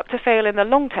people up to fail in the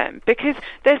long term, because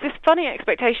there's this funny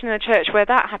expectation in the church where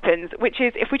that happens, which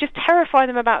is if we just terrify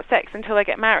them about sex until they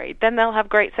get married, then they'll have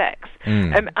great sex.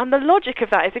 And the logic of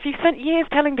that is if you spent years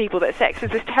telling people that sex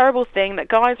is this terrible thing, that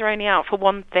guys are only out for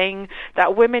one thing,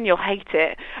 that women, you'll hate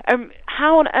it,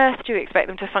 how on earth do you expect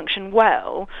them to function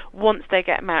well once they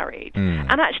get married?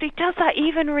 And actually, does that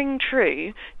even ring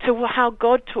true to how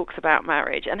God talks about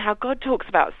marriage and how God talks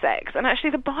about sex? And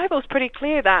actually, the Bible's pretty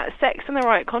clear that sex in the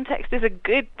right context is a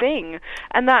good thing.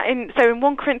 And that in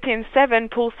 1 Corinthians 7,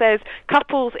 Paul says,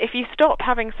 couples, if you stop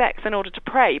having sex in order to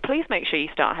pray, please make sure you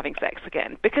start having sex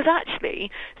again. Because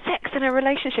actually, sex in a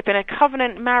relationship, in a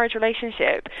covenant marriage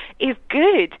relationship, is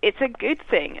good. It's a good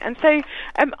thing. And so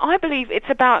I believe it's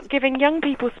about giving young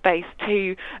people space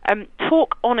to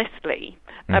talk honestly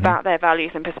about their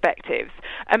values and perspectives.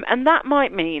 And that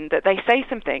might mean that they say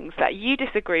some things that you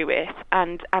disagree with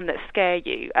and that scare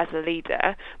you as a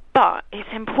leader, but it's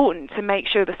important to make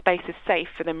sure the space is safe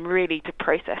for them really to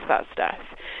process that stuff.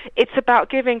 It's about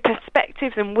giving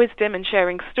perspectives and wisdom and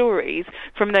sharing stories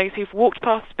from those who've walked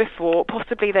past before.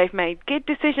 Possibly they've made good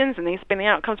decisions and these have been the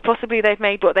outcomes. Possibly they've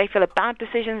made what they feel are bad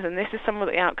decisions and this is some of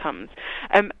the outcomes.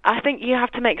 I think you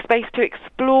have to make space to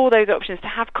explore those options, to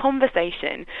have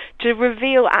conversation, to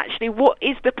reveal actually what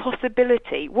is the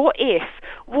possibility. What if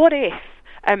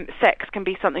sex can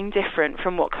be something different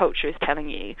from what culture is telling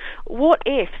you? What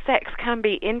if sex can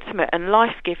be intimate and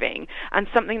life-giving and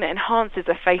something that enhances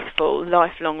a faithful,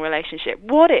 lifelong relationship?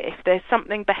 What if there's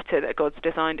something better that God's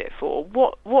designed it for?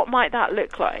 What might that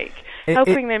look like?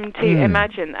 Helping them to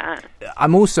imagine that.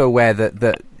 I'm also aware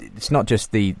that it's not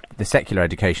just the secular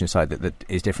education side that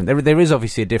is different. There is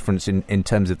obviously a difference in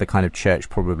terms of the kind of church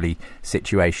probably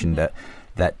situation that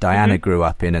Dianna grew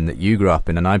up in and that you grew up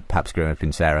in, and I perhaps grew up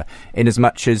in, Sarah, in as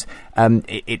much as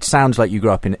it sounds like you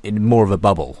grew up in more of a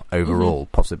bubble overall,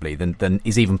 possibly, than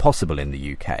is even possible in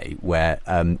the UK, where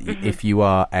if you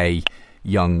are a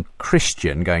young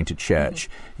Christian going to church,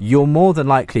 you're more than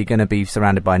likely going to be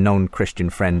surrounded by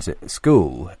non-Christian friends at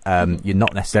school. You're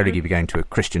not necessarily going to be going to a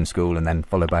Christian school and then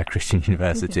followed by a Christian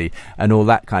university and all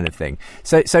that kind of thing.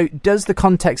 So does the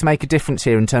context make a difference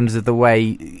here in terms of the way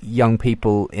young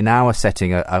people in our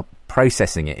setting are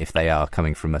processing it if they are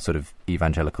coming from a sort of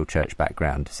evangelical church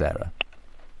background, Sarah?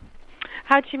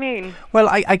 How do you mean? Well,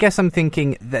 I guess I'm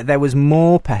thinking that there was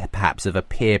more perhaps of a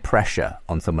peer pressure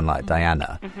on someone like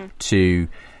Dianna to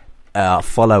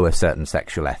follow a certain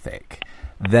sexual ethic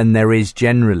than there is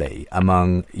generally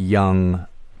among young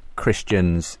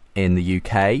Christians in the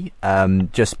UK,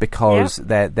 just because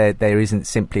there isn't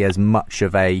simply as much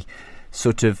of a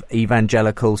sort of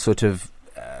evangelical, sort of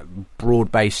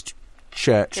broad-based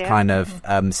church kind of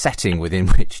setting within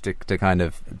which to kind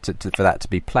of for that to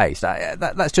be placed.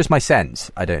 That's just my sense.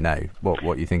 I don't know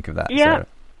what you think of that, Sarah.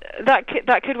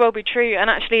 That could well be true, and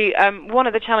actually one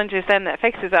of the challenges then that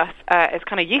faces us as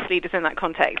kind of youth leaders in that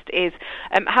context is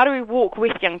how do we walk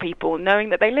with young people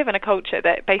knowing that they live in a culture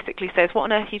that basically says, what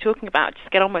on earth are you talking about,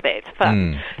 just get on with it, it's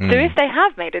fun. So if they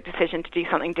have made a decision to do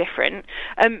something different,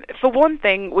 for one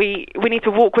thing we need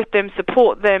to walk with them,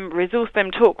 support them, resource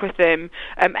them, talk with them,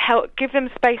 help give them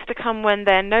space to come when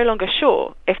they're no longer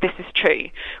sure if this is true,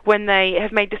 when they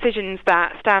have made decisions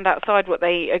that stand outside what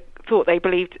they thought they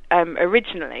believed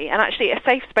originally, and actually a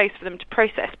safe space for them to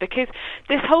process, because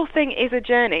this whole thing is a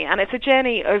journey, and it's a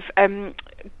journey of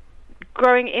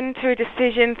growing into a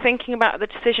decision, thinking about the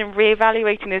decision,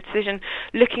 reevaluating the decision,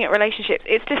 looking at relationships.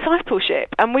 It's discipleship,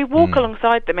 and we walk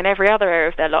alongside them in every other area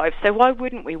of their lives, so why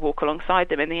wouldn't we walk alongside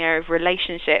them in the area of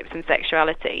relationships and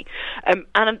sexuality?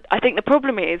 And I think the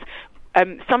problem is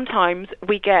sometimes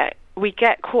we get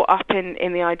caught up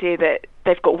in the idea that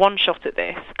they've got one shot at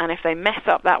this, and if they mess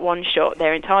up that one shot,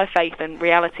 their entire faith and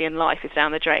reality and life is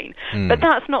down the drain. But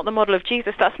that's not the model of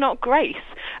Jesus. That's not grace.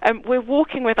 We're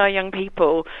walking with our young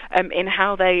people in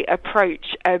how they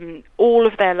approach all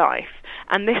of their life,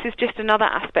 and this is just another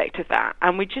aspect of that,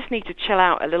 and we just need to chill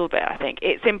out a little bit. I think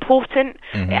it's important.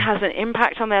 It has an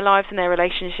impact on their lives and their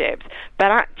relationships, but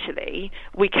actually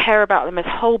we care about them as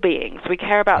whole beings. We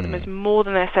care about them as more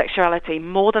than their sexuality,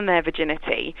 more than their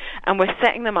virginity, and we're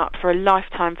setting them up for a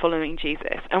lifetime following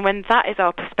Jesus. And when that is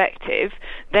our perspective,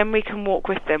 then we can walk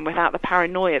with them without the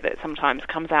paranoia that sometimes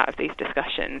comes out of these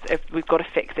discussions if we've got to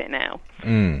fix it now.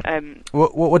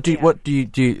 What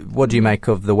do you make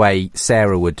of the way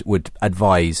Sarah would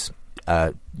advise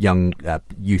young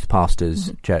youth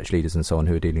pastors, church leaders, and so on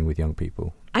who are dealing with young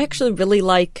people? I actually really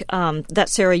like that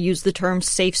Sarah used the term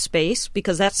safe space,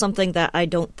 because that's something that I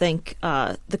don't think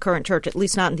the current church, at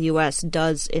least not in the U.S.,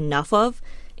 does enough of,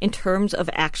 in terms of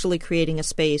actually creating a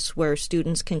space where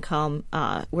students can come,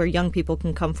 where young people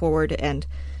can come forward and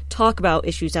talk about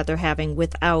issues that they're having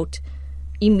without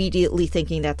immediately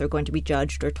thinking that they're going to be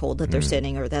judged or told that they're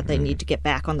sinning or that they need to get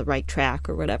back on the right track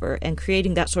or whatever. And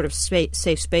creating that sort of safe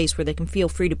space where they can feel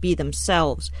free to be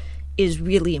themselves is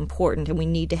really important, and we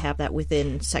need to have that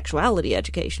within sexuality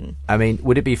education. I mean,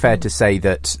 would it be fair to say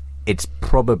that it's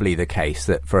probably the case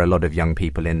that for a lot of young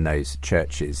people in those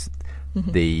churches,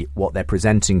 what they're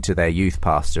presenting to their youth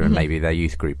pastor and maybe their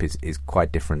youth group is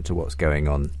quite different to what's going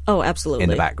on absolutely in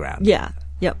the background?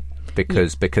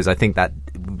 Because I think that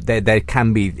there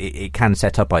can be, it can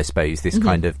set up, I suppose, this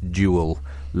kind of dual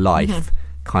life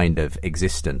kind of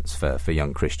existence for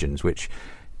young Christians, which,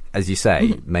 as you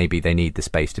say, maybe they need the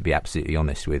space to be absolutely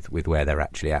honest with where they're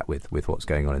actually at with what's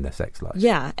going on in their sex life.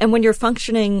 Yeah, and when you're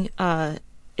functioning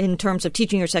in terms of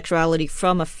teaching your sexuality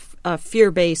from a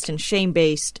fear-based and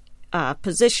shame-based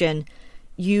position,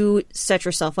 you set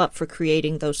yourself up for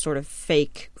creating those sort of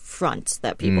fake fronts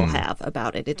that people have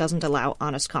about it. It doesn't allow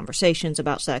honest conversations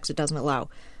about sex. It doesn't allow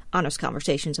honest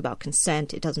conversations about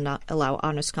consent. It does not allow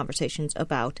honest conversations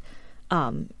about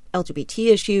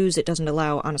LGBT issues. It doesn't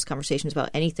allow honest conversations about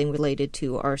anything related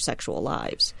to our sexual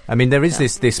lives. I mean, there is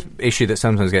this issue that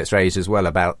sometimes gets raised as well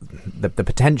about the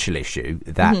potential issue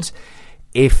that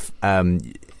if,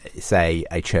 say,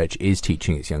 a church is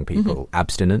teaching its young people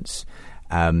abstinence,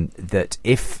 that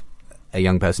if a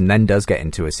young person then does get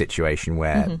into a situation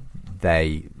where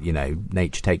they,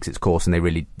 nature takes its course and they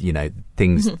really,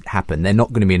 things happen, they're not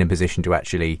going to be in a position to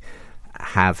actually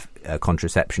have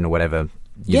contraception or whatever,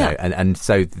 you know, and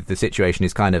so the situation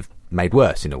is kind of made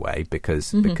worse in a way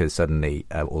because suddenly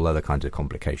all other kinds of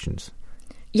complications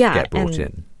get brought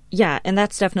in. Yeah, and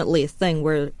that's definitely a thing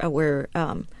where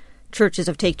churches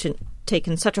have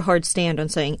taken such a hard stand on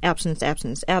saying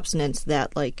abstinence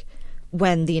that, like,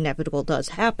 when the inevitable does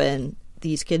happen,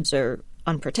 these kids are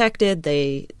unprotected.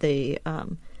 They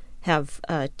have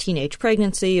a teenage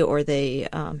pregnancy, or they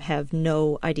have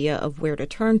no idea of where to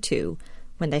turn to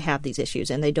when they have these issues,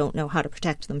 and they don't know how to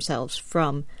protect themselves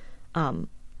from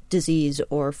disease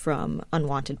or from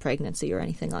unwanted pregnancy or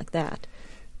anything like that.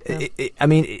 I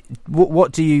mean,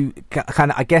 what do you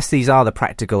kind of? I guess these are the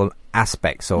practical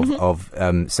aspects of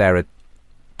Sarah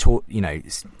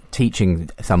teaching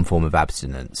some form of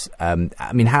abstinence.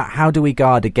 I mean, how do we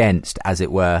guard against, as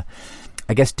it were,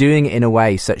 I guess, doing it in a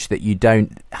way such that you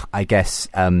don't, I guess,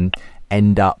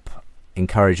 end up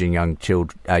encouraging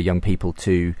young people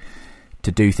to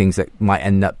do things that might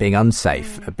end up being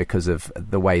unsafe because of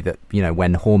the way that,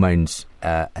 when hormones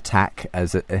attack,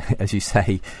 as you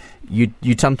say, you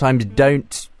sometimes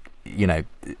don't,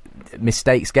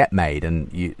 mistakes get made,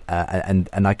 and you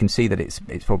and I can see that it's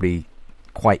probably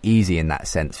quite easy in that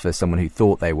sense for someone who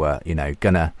thought they were,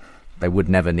 they would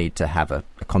never need to have a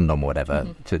condom or whatever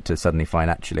to suddenly find,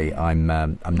 actually, I'm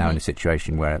now in a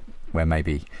situation where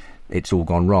maybe it's all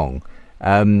gone wrong.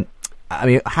 I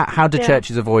mean, how do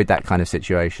churches avoid that kind of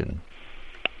situation?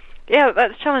 Yeah,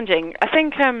 that's challenging. I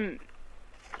think,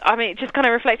 just kind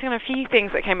of reflecting on a few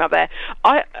things that came up there.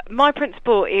 My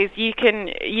principle is you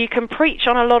can preach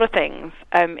on a lot of things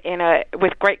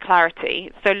with great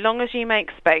clarity, so long as you make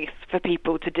space for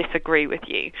people to disagree with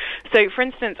you. So, for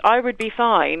instance, I would be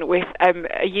fine with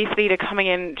a youth leader coming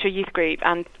into a youth group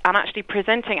and actually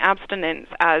presenting abstinence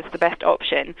as the best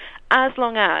option, as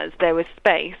long as there was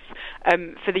space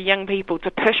for the young people to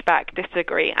push back,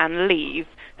 disagree, and leave,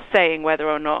 saying whether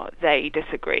or not they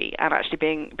disagree, and actually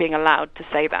being allowed to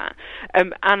say that.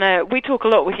 We talk a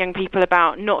lot with young people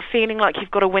about not feeling like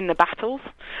you've got to win the battles.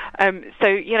 So,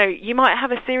 you might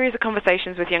have a series of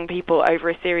conversations with young people over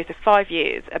a series of 5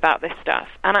 years about this stuff,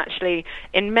 and actually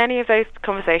in many of those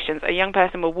conversations a young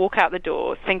person will walk out the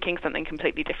door thinking something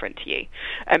completely different to you,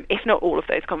 if not all of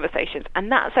those conversations,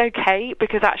 and that's okay,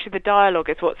 because actually the dialogue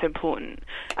is what's important.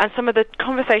 And some of the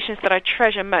conversations that I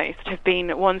treasure most have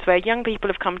been ones where young people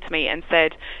have come to me and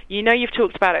said, you've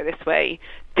talked about it this way,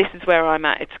 this is where I'm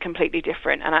at, it's completely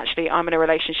different, and actually I'm in a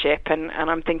relationship and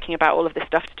I'm thinking about all of this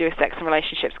stuff to do with sex and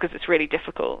relationships because it's really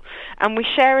difficult. And we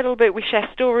share a little bit, we share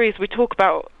stories, we talk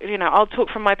about, I'll talk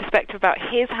from my perspective about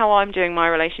here's how I'm doing my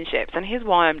relationships and here's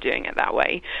why I'm doing it that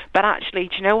way, but actually,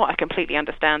 do you know what, I completely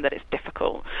understand that it's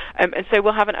difficult. And so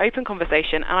we'll have an open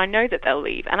conversation, and I know that they'll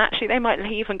leave, and actually they might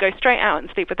leave and go straight out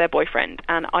and sleep with their boyfriend,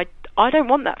 and I don't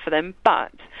want that for them,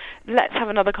 but let's have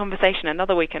another conversation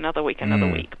another week,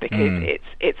 because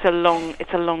it's a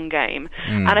long game.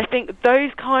 And I think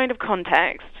those kind of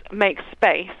contexts make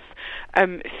space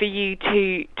for you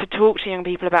to talk to young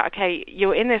people about, okay,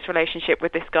 you're in this relationship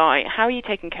with this guy, how are you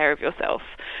taking care of yourself?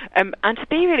 And to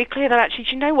be really clear that actually,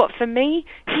 do you know what, for me,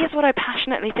 here's what I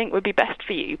passionately think would be best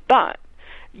for you, but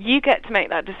you get to make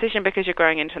that decision because you're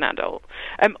growing into an adult.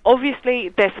 Obviously,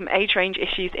 there's some age range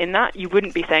issues in that. You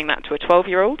wouldn't be saying that to a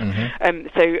 12-year-old. So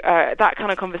that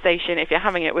kind of conversation, if you're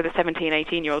having it with a 17,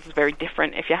 18-year-old, is very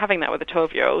different. If you're having that with a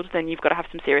 12-year-old, then you've got to have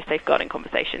some serious safeguarding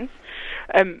conversations.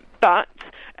 But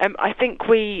I think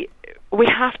we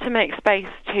have to make space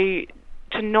to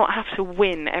not have to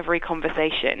win every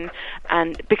conversation,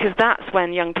 and because that's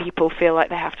when young people feel like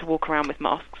they have to walk around with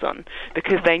masks on,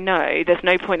 because they know there's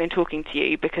no point in talking to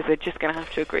you because they're just going to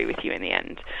have to agree with you in the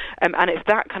end. And it's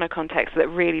that kind of context that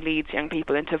really leads young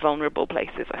people into vulnerable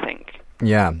places, I think.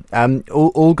 Yeah,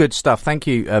 all good stuff. Thank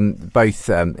you both.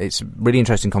 It's a really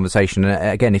interesting conversation.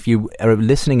 And again, if you are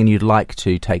listening and you'd like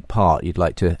to take part, you'd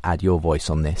like to add your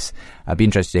voice on this, I'd be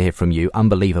interested to hear from you.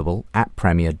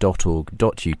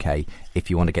 unbelievable@premier.org.uk if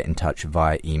you want to get in touch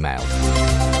via email.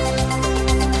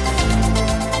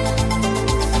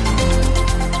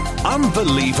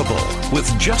 Unbelievable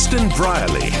with Justin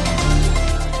Brierley.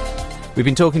 We've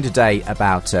been talking today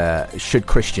about should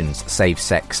Christians save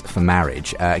sex for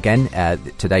marriage. Again,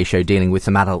 today's show dealing with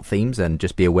some adult themes, and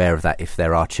just be aware of that if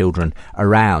there are children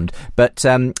around. But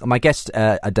my guests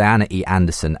are Dianna E.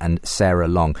 Anderson and Sarah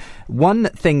Long. One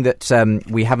thing that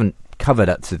we haven't covered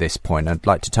up to this point, I'd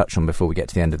like to touch on before we get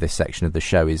to the end of this section of the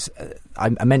show, is I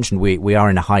mentioned we are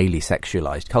in a highly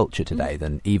sexualized culture today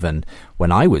than even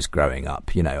when I was growing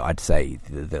up. I'd say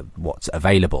the what's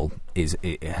available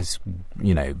has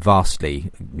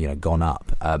vastly gone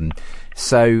up.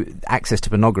 So access to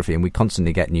pornography, and we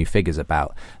constantly get new figures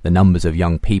about the numbers of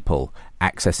young people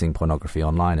accessing pornography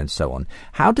online and so on.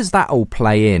 How does that all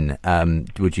play in,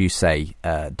 would you say,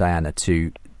 Dianna,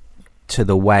 to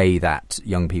the way that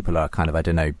young people are kind of, I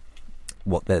don't know,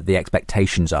 what the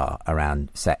expectations are around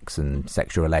sex and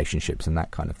sexual relationships and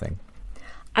that kind of thing?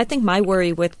 I think my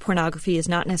worry with pornography is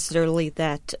not necessarily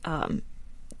that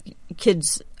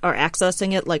kids are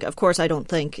accessing it. Like, of course, I don't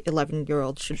think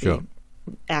 11-year-olds should be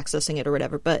accessing it or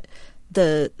whatever, but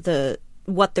the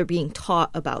what they're being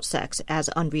taught about sex as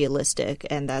unrealistic,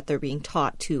 and that they're being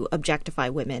taught to objectify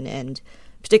women, and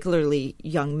particularly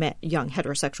young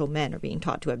heterosexual men are being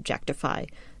taught to objectify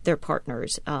their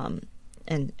partners and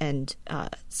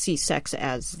see sex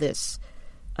as this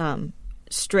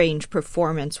strange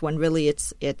performance, when really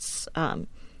it's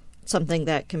something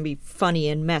that can be funny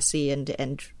and messy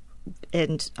and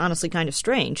honestly kind of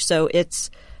strange. So it's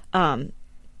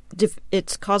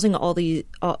causing all the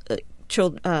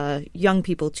young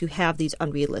people to have these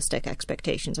unrealistic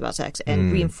expectations about sex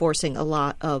and reinforcing a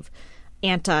lot of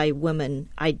anti-women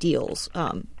ideals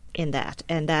in that.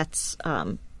 And that's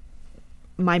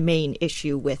my main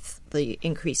issue with the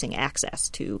increasing access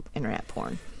to internet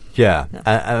porn. Yeah.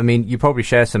 I mean, you probably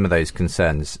share some of those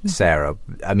concerns, Sarah.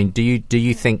 I mean, do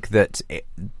you think that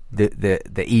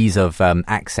the ease of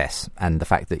access and the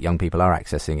fact that young people are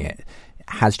accessing it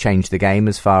has changed the game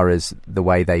as far as the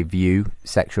way they view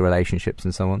sexual relationships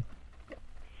and so on?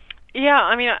 Yeah,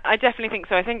 I mean, I definitely think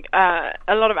so. I think a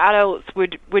lot of adults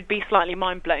would be slightly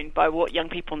mind-blown by what young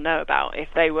people know about if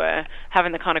they were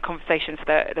having the kind of conversations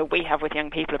that we have with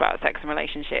young people about sex and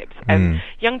relationships.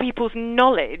 Young people's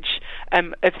knowledge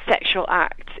of sexual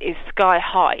acts is sky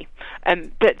high,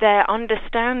 but their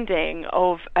understanding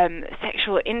of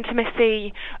sexual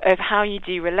intimacy, of how you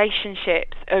do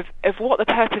relationships, of what the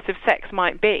purpose of sex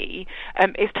might be,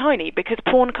 is tiny, because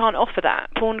porn can't offer that.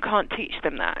 Porn can't teach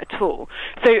them that at all.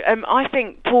 So I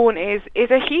think porn is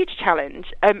a huge challenge,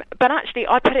 but actually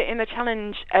I put it in the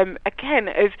challenge again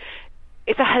of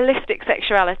it's a holistic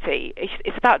sexuality.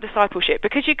 It's about discipleship,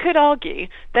 because you could argue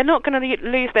they're not going to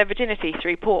lose their virginity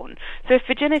through porn. So if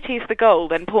virginity is the goal,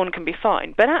 then porn can be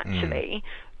fine. But actually,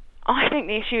 I think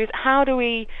the issue is how do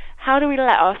we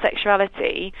let our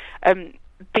sexuality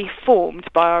be formed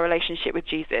by our relationship with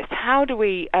Jesus? How do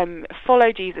we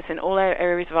follow Jesus in all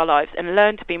areas of our lives and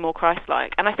learn to be more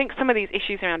Christ-like? And I think some of these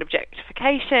issues around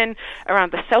objectification,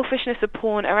 around the selfishness of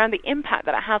porn, around the impact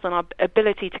that it has on our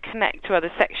ability to connect to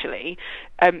others sexually,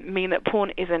 mean that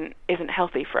porn isn't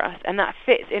healthy for us. And that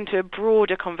fits into a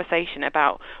broader conversation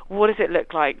about what does it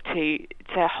look like to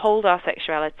hold our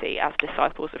sexuality as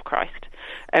disciples of Christ.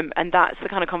 And that's the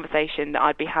kind of conversation that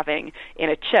I'd be having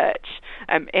in a church.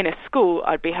 In a school,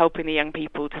 I'd be helping the young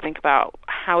people to think about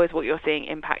how is what you're seeing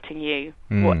impacting you?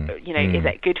 What, is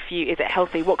it good for you? Is it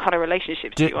healthy? What kind of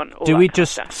relationships do you want? Do we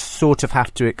just sort of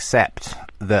have to accept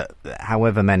that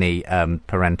however many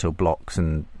parental blocks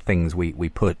and things we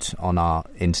put on our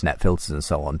internet filters and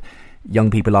so on, young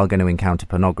people are going to encounter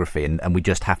pornography, and we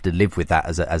just have to live with that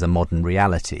as a modern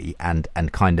reality and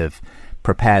kind of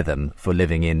prepare them for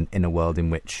living in a world in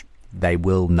which they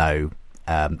will know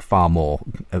far more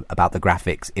about the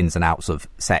graphics, ins and outs of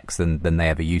sex than they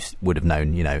ever would have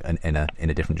known, in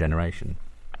a different generation.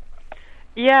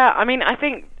 Yeah, I mean, I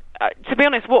think to be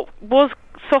honest, what was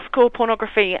softcore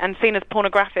pornography and seen as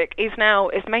pornographic is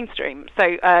mainstream.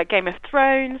 So Game of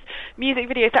Thrones, music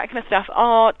videos, that kind of stuff,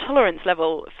 our tolerance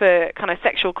level for kind of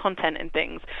sexual content and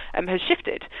things has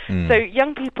shifted. So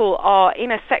young people are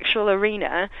in a sexual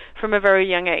arena from a very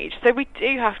young age. So we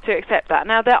do have to accept that.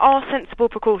 Now, there are sensible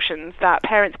precautions that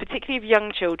parents, particularly of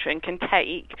young children, can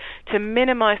take to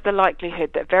minimise the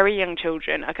likelihood that very young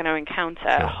children are going to encounter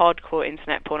hardcore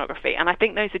internet pornography. And I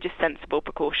think those are just sensible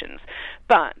precautions.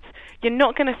 But you're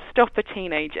not going to stop a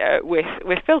teenager with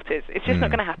filters. It's just not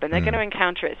going to happen. They're going to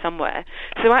encounter it somewhere.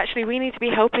 So actually, we need to be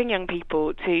helping young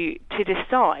people to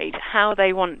decide how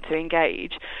they want to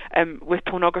engage with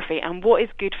pornography and what is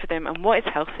good for them and what is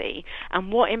healthy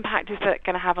and what impact is that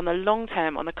going to have on the long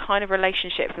term, on the kind of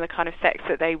relationships and the kind of sex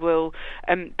that they will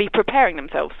be preparing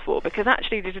themselves for. Because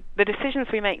actually, the decisions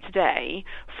we make today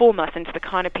form us into the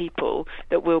kind of people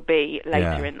that will be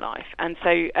later in life. And so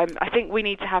I think we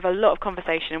need to have a lot of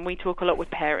conversation, and we talk a lot with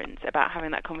parents about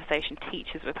having that conversation,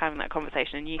 teachers with having that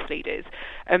conversation, and youth leaders,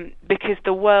 because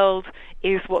the world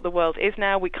is what the world is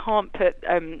now. We can't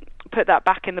put that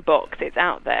back in the box. It's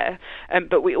out there,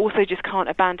 but we also just can't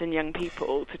abandon young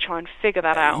people to try and figure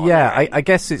that out. Yeah, I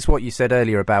guess it's what you said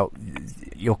earlier about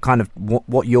your kind of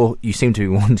what you seem to be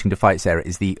wanting to fight, Sarah,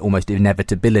 is the almost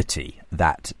inevitability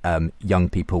that young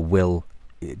people will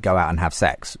go out and have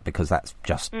sex because that's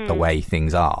just the way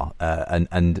things are.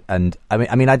 And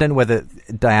I mean, I don't know whether,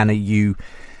 Dianna,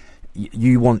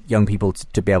 you want young people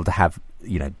to be able to have,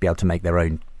 be able to make their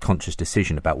own conscious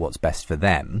decision about what's best for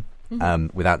them,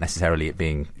 without necessarily it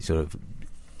being sort of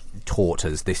taught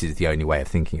as this is the only way of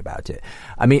thinking about it.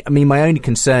 I mean, my only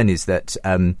concern is that,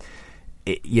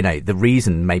 the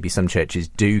reason maybe some churches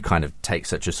do kind of take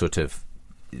such a sort of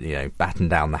batten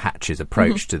down the hatches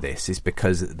approach to this is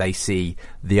because they see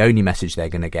the only message they're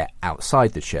going to get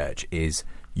outside the church is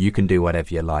you can do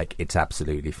whatever you like, it's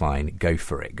absolutely fine, go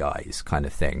for it, guys, kind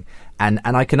of thing. And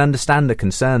I can understand the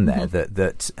concern there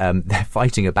that they're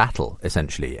fighting a battle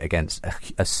essentially against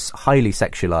a highly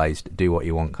sexualized do what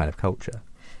you want kind of culture.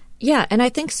 Yeah, and I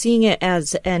think seeing it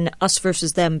as an us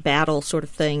versus them battle sort of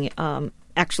thing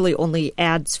actually only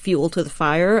adds fuel to the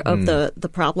fire of the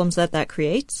problems that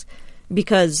creates.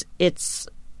 Because it's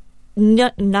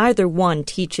neither one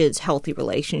teaches healthy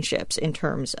relationships in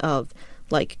terms of,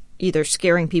 like, either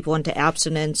scaring people into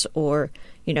abstinence or,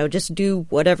 just do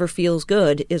whatever feels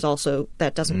good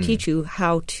that doesn't teach you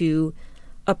how to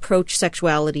approach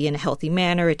sexuality in a healthy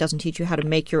manner. It doesn't teach you how to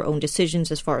make your own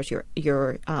decisions as far as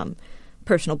your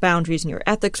personal boundaries and your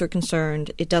ethics are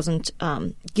concerned. It doesn't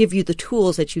give you the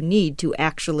tools that you need to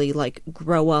actually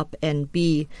grow up and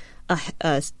be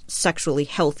a sexually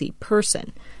healthy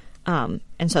person.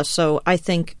 And so I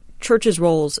think church's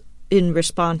roles in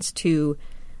response to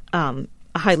a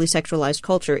highly sexualized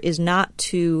culture is not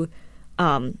to,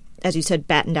 as you said,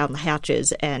 batten down the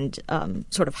hatches and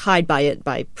sort of hide by it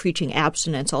by preaching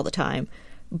abstinence all the time,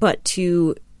 but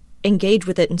to engage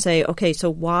with it and say, okay, so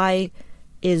why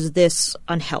is this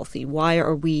unhealthy? Why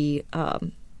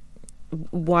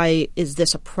is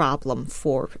this a problem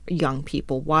for young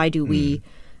people? Why do we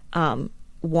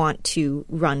want to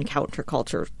run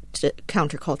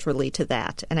counterculturally to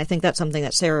that? And I think that's something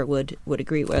that Sarah would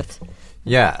agree with.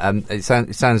 Yeah, it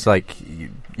sounds like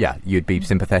you'd be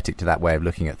sympathetic to that way of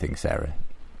looking at things, Sarah.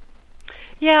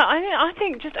 Yeah, I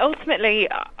think just ultimately,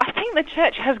 I think the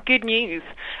church has good news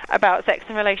about sex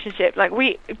and relationship.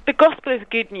 The gospel is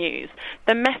good news.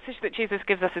 The message that Jesus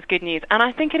gives us is good news. And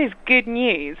I think it is good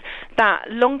news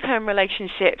that long-term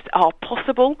relationships are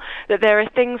possible, that there are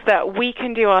things that we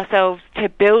can do ourselves to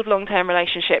build long-term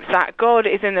relationships, that God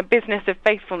is in the business of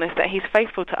faithfulness, that he's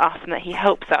faithful to us and that he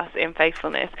helps us in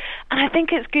faithfulness. And I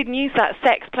think it's good news that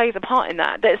sex plays a part in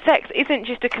that sex isn't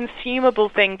just a consumable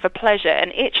thing for pleasure,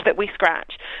 an itch that we scratch,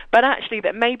 but actually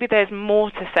that maybe there's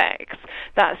more to sex,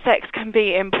 that sex can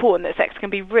be important, that sex can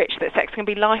be rich, that sex can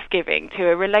be life-giving to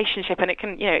a relationship, and it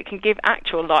can give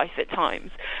actual life at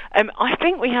times. I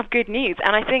think we have good news,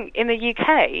 and I think in the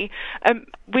UK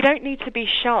we don't need to be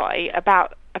shy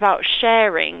about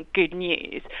sharing good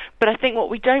news, but I think what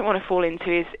we don't want to fall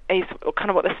into is kind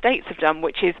of what the States have done,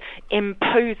 which is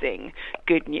imposing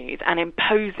good news and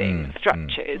imposing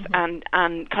structures and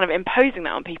kind of imposing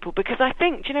that on people, because I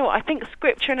think, I think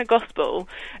Scripture and the gospel,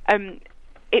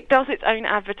 it does its own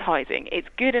advertising. It's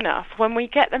good enough. When we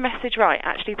get the message right,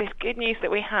 actually this good news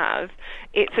that we have,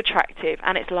 it's attractive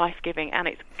and it's life-giving and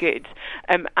it's good.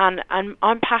 And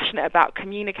I'm passionate about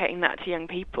communicating that to young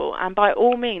people. And by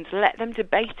all means, let them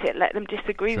debate it, let them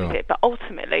disagree with it. But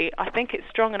ultimately, I think it's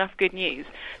strong enough good news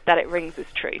that it rings as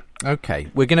true. Okay,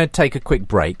 we're going to take a quick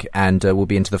break and we'll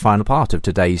be into the final part of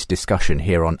today's discussion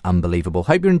here on Unbelievable.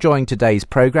 Hope you're enjoying today's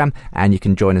programme and you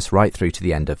can join us right through to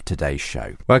the end of today's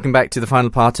show. Welcome back to the final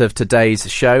part of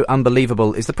today's show.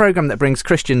 Unbelievable is the programme that brings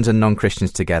Christians and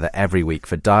non-Christians together every week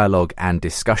for dialogue and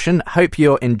discussion. Hope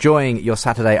you're enjoying your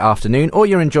Saturday afternoon, or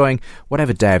you're enjoying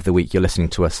whatever day of the week you're listening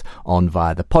to us on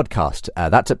via the podcast.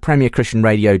 That's at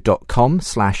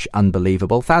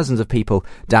premierchristianradio.com/unbelievable. Thousands of people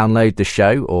download the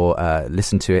show or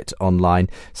listen to it online.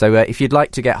 So if you'd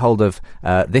like to get hold of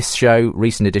this show,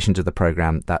 recent editions of the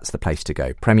programme, that's the place to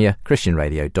go.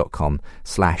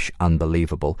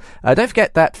 premierchristianradio.com/unbelievable. Don't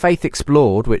forget that Faith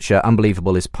Explored, which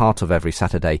Unbelievable is part of every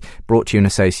Saturday, brought to you in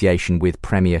association with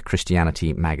Premier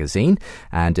Christianity magazine.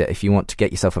 And if you want to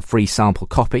get yourself a free sample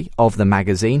copy of the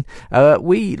magazine,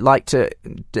 we like to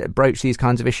broach these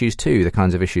kinds of issues too, the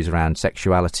kinds of issues around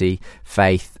sexuality,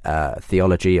 faith,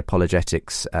 theology,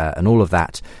 apologetics, and all of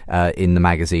that in the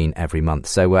magazine every month.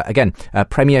 So again,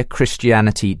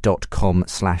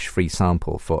 premierchristianity.com/free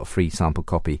sample for a free sample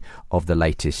copy of the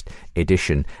latest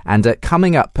edition. And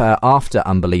coming up after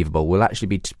Unbelievable, we'll actually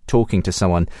be talking to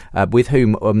someone with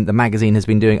whom the magazine has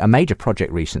been doing a major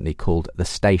project recently called The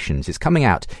Stations. It's coming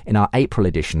out in our April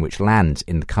edition, which lands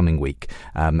in the coming week,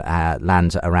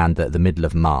 lands around the middle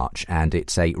of March, and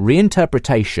it's a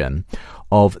reinterpretation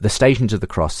of the Stations of the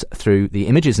Cross through the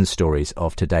images and stories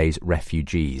of today's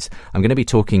refugees. I'm going to be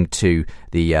talking to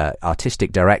the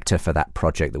artistic director for that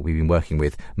project that we've been working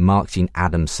with, Mark Dean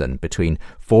Adamson, between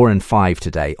 4 and 5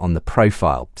 today on The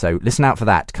Profile. So listen out for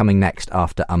that coming next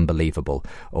after Unbelievable,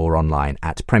 or online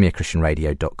at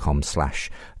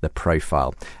premierchristianradio.com/The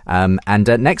Profile. And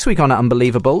next week on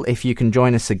Unbelievable, if you can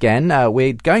join us again,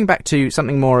 we're going back to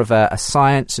something more of a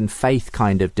science and faith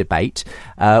kind of debate.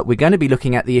 We're going to be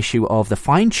looking at the issue of the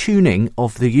fine-tuning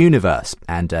of the universe,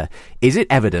 and is it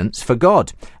evidence for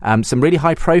God? Some really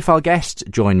high-profile guests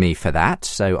join me for that,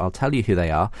 so I'll tell you who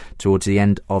they are towards the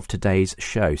end of today's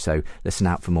show. So listen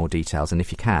out for more details, and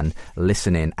if you can,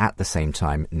 listen in at the same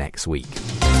time next week.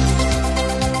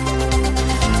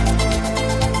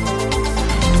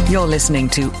 You're listening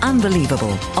to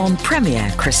Unbelievable on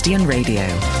Premier Christian Radio.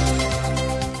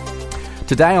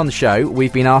 Today on the show,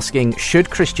 we've been asking, should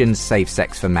Christians save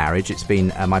sex for marriage? It's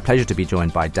been my pleasure to be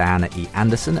joined by Dianna E.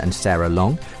 Anderson and Sarah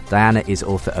Long, Dianna is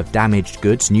author of Damaged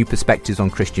Goods, New Perspectives on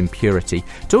Christian Purity,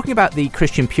 talking about the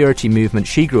Christian purity movement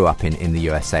she grew up in the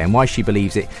USA and why she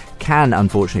believes it can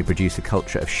unfortunately produce a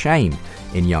culture of shame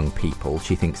in young people.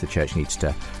 She thinks the church needs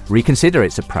to reconsider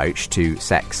its approach to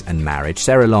sex and marriage.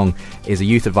 Sarah Long is a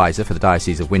youth advisor for the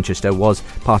Diocese of Winchester, was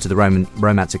part of the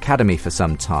Romance Academy for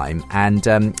some time, and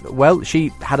she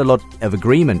had a lot of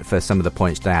agreement for some of the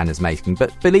points Dianna's making,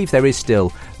 but believes there is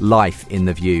still life in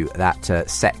the view that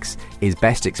sex is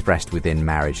best expressed within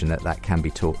marriage and that can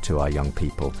be taught to our young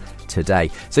people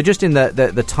today. So just in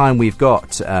the time we've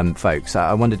got, folks,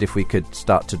 I wondered if we could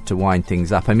start to wind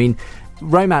things up. I mean,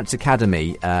 Romance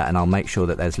Academy, and I'll make sure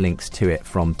that there's links to it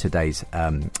from today's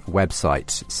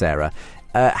website, Sarah.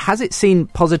 Has it seen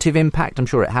positive impact? I'm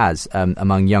sure it has,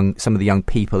 among some of the young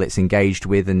people it's engaged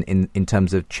with in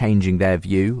terms of changing their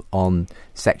view on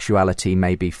sexuality,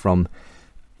 maybe from,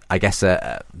 I guess,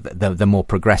 the more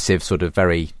progressive sort of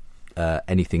very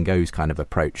anything goes kind of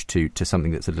approach to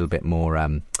something that's a little bit more,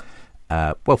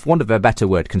 for want of a better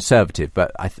word, conservative.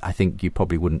 But I think you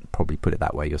probably wouldn't put it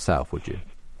that way yourself, would you?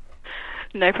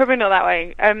 No, probably not that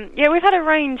way. We've had a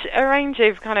range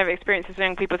of kind of experiences with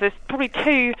young people. There's probably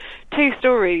two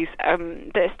stories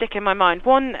that stick in my mind.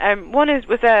 One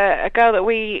was a girl that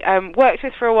we worked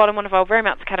with for a while in one of our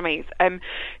romance academies,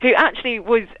 who actually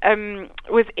was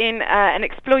in an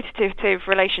exploitative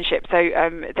relationship. So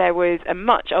there was a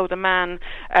much older man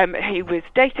who was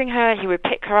dating her. He would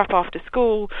pick her up after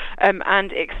school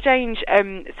and exchange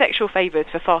sexual favours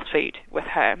for fast food with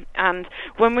her. And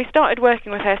when we started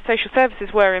working with her, social services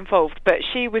were involved, but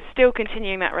she was still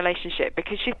continuing that relationship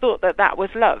because she thought that was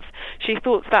love. She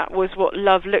thought that was what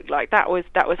love looked like. That was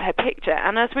her picture.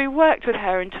 And as we worked with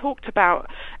her and talked about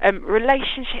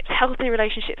relationships, healthy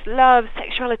relationships, love,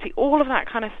 sexuality, all of that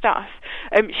kind of stuff,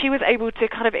 she was able to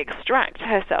kind of extract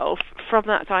herself from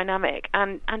that dynamic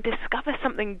and discover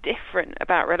something different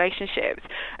about relationships,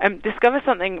 discover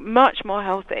something much more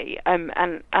healthy. And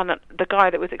the guy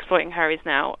that was exploiting her is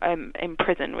now in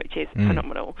prison, which is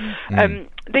phenomenal.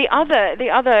 The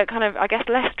other kind of, I guess,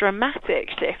 less dramatic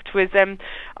shift was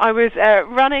I was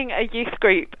running a youth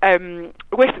group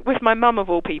with my mum, of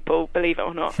all people, believe it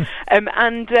or not. And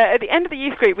at the end of the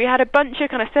youth group, we had a bunch of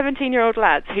kind of 17-year-old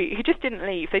lads who just didn't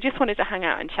leave. They just wanted to hang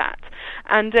out and chat.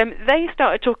 And they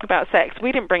started talking about sex.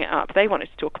 We didn't bring it up. They wanted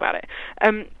to talk about it.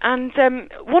 And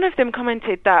one of them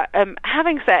commented that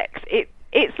having sex,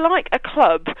 it's like a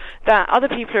club that other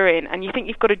people are in and you think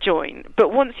you've got to join,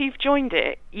 but once you've joined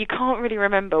it, you can't really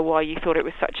remember why you thought it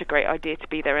was such a great idea to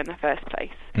be there in the first place.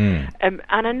 And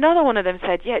another one of them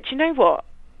said, do you know what?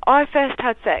 I first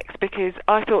had sex because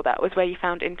I thought that was where you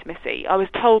found intimacy. I was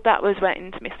told that was where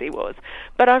intimacy was.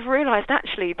 But I've realised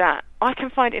actually that I can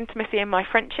find intimacy in my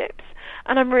friendships.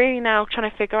 And I'm really now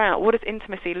trying to figure out what does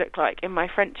intimacy look like in my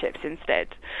friendships instead.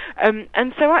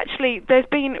 And so actually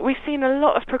we've seen a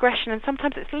lot of progression, and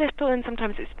sometimes it's little and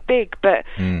sometimes it's big, but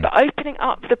opening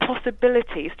up the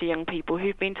possibilities to young people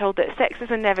who've been told that sex is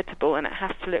inevitable and it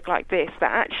has to look like this,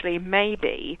 that actually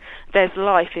maybe there's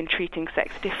life in treating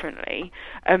sex differently.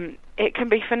 It can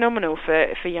be phenomenal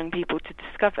for young people to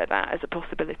discover that as a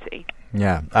possibility.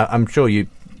 Yeah, I'm sure you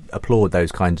applaud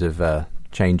those kinds of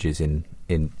changes in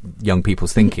young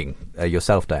people's thinking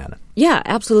yourself, Dianna. Yeah,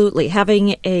 absolutely.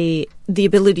 Having the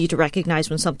ability to recognize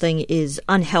when something is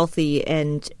unhealthy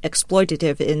and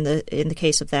exploitative in the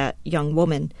case of that young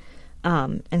woman,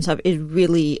 and so is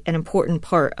really an important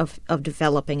part of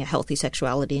developing a healthy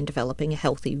sexuality and developing a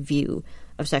healthy view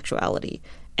of sexuality.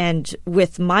 And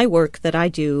with my work that I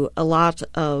do, a lot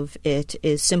of it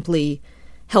is simply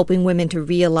helping women to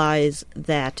realize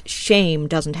that shame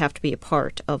doesn't have to be a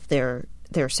part of their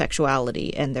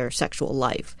sexuality and their sexual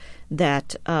life,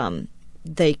 that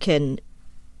they can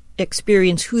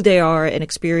experience who they are and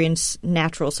experience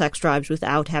natural sex drives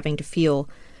without having to feel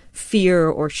fear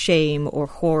or shame or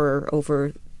horror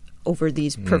over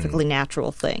these perfectly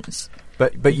natural things.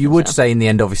 But you would say in the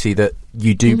end, obviously, that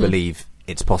you do believe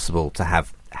it's possible to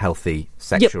have healthy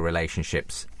sexual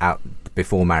relationships out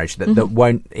before marriage that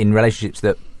won't, in relationships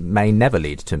that may never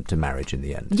lead to marriage in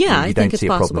the end. Yeah, you don't see a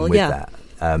problem with that.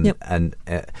 And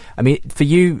I mean, for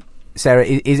you, Sarah,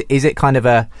 is it kind of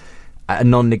a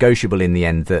non-negotiable in the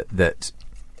end that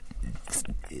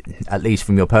at least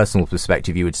from your personal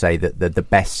perspective, you would say that the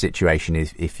best situation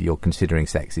is, if you're considering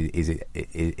sex,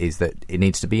 is that it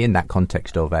needs to be in that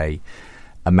context of a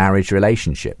marriage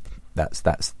relationship?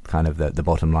 That's kind of the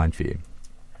bottom line for you.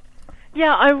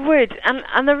 Yeah, I would,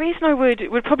 and the reason I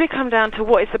would probably come down to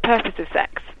what is the purpose of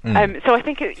sex. So I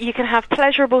think you can have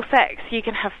pleasurable sex, you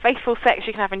can have faithful sex,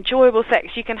 you can have enjoyable sex,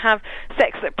 you can have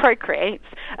sex that procreates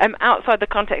outside the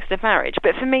context of marriage.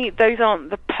 But for me, those aren't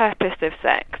the purpose of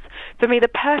sex. For me, the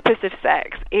purpose of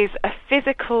sex is a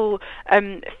physical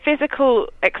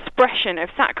expression of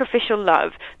sacrificial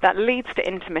love that leads to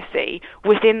intimacy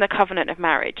within the covenant of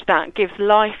marriage, that gives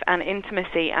life and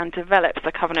intimacy and develops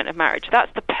the covenant of marriage.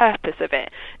 That's the purpose of it.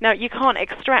 Now, you can't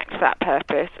extract that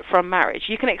purpose from marriage.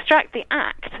 You can extract the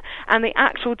act, and the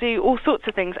act will do all sorts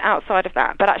of things outside of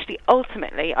that. But actually,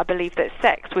 ultimately, I believe that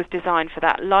sex was designed for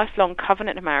that lifelong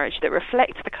covenant of marriage that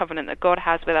reflects the covenant that God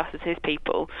has with us as his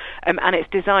people, and it's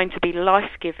designed to be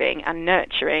life-giving and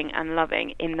nurturing and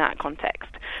loving in that context.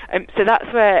 So that's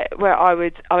where I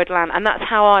would land, and that's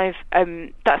how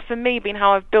that's for me been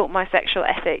how I've built my sexual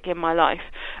ethic in my life.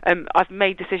 I've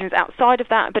made decisions outside of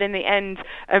that, but in the end,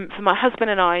 for my husband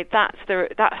and I, that's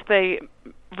the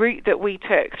route that we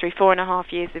took through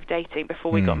 4.5 years of dating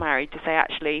before we got married, to say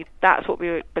actually that's what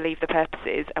we believe the purpose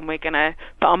is, and we're going to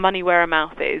put our money where our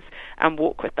mouth is and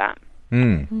walk with that.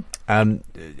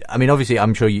 I mean, obviously,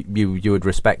 I'm sure you would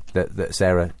respect that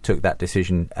Sarah took that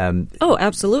decision. Oh,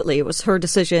 absolutely. It was her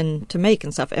decision to make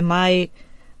and stuff. And my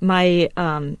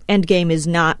end game is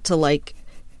not to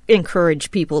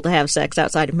encourage people to have sex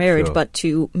outside of marriage, but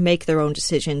to make their own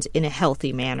decisions in a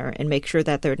healthy manner and make sure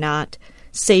that they're not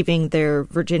saving their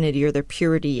virginity or their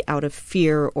purity out of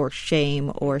fear or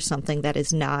shame or something that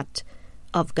is not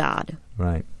of God.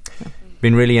 Right.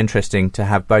 Been really interesting to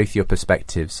have both your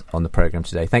perspectives on the programme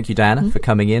today. Thank you, Dianna, for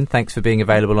coming in. Thanks for being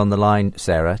available on the line,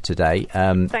 Sarah, today.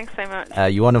 Thanks so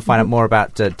much. You want to find out more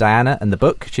about Dianna and the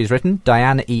book she's written?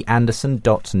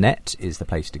 DiannaEAnderson.net is the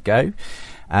place to go.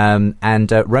 And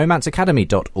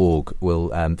romanceacademy.org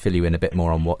will fill you in a bit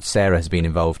more on what Sarah has been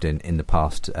involved in the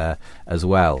past as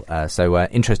well. So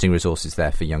interesting resources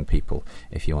there for young people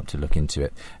if you want to look into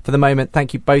it. For the moment,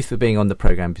 thank you both for being on the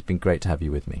programme. It's been great to have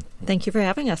you with me. Thank you for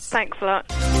having us. Thanks a lot.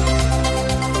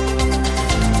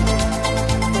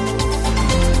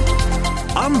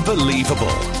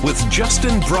 Unbelievable with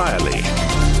Justin Brierley.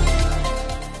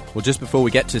 Well, just before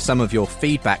we get to some of your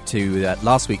feedback to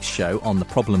last week's show on the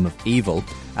problem of evil,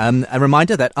 a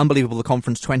reminder that Unbelievable the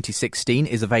Conference 2016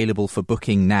 is available for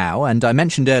booking now. And I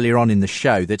mentioned earlier on in the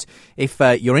show that if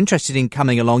you're interested in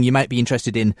coming along, you might be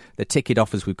interested in the ticket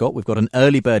offers we've got. We've got an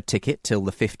early bird ticket till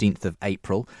the 15th of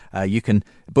April. You can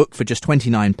book for just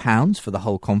 £29 for the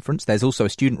whole conference. There's also a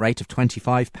student rate of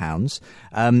 £25.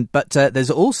 But there's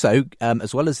also,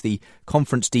 as well as the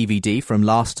conference DVD from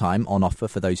last time on offer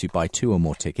for those who buy 2 or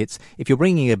more tickets, if you're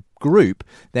bringing a group,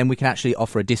 then we can actually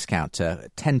offer a discount to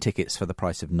 10 tickets for the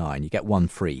price of 9. You get 1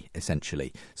 free,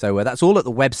 essentially. So that's all at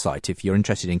the website if you're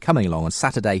interested in coming along on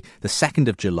Saturday, the 2nd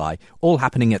of July, all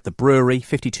happening at the Brewery,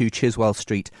 52 Chiswell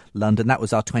Street, London. That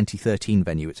was our 2013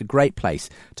 venue. It's a great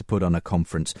place to put on a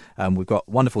conference. We've got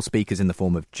wonderful speakers in the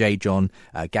form of J. John,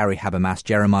 Gary Habermas,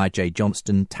 Jeremiah J.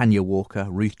 Johnston, Tanya Walker,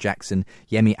 Ruth Jackson,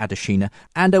 Yemi Adeshina,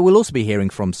 and we'll also be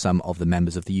hearing from some of the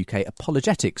members of the UK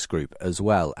Apologetics Group as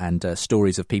well, and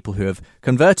stories of people who have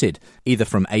converted either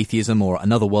from atheism or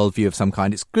another worldview of some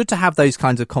kind. It's good to have those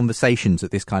kinds of conversations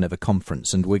at this kind of a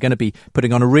conference, and we're going to be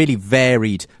putting on a really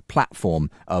varied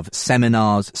platform of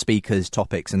seminars, speakers,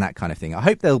 topics and that kind of thing. I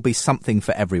hope there'll be something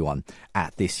for everyone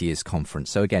at this year's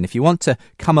conference. So again, if you want to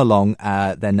come along,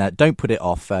 then don't put it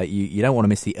off. You don't want to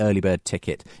miss the early bird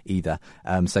ticket either.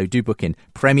 So do book in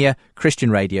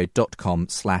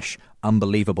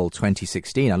premierchristianradio.com/Unbelievable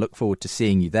 2016. I look forward to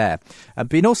seeing you there. I've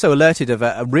been also alerted of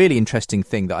a really interesting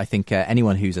thing that I think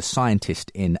anyone who's a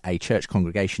scientist in a church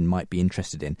congregation might be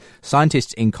interested in.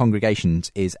 Scientists in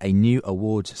Congregations is a new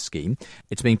awards scheme.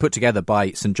 It's being put together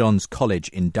by St John's College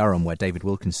in Durham, where David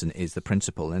Wilkinson is the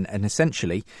principal, and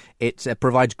essentially it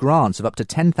provides grants of up to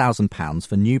 £10,000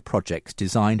 for new projects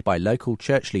designed by local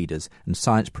church leaders and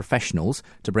science professionals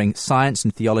to bring science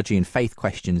and theology and faith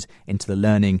questions into the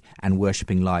learning and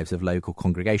worshipping lives of local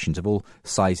congregations of all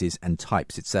sizes and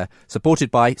types. It's supported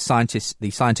by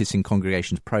the Scientists in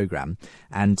Congregations programme,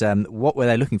 and what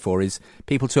they're looking for is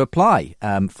people to apply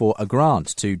for a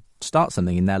grant to start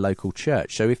something in their local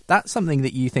church. So if that's something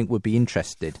that you think would be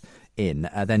interested in,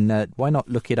 then why not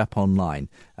look it up online?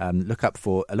 Look up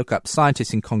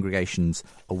Scientists in Congregations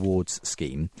Awards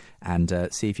Scheme, and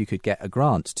see if you could get a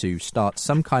grant to start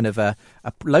some kind of a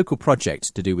local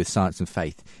project to do with science and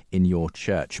faith in your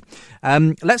church.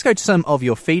 Let's go to some of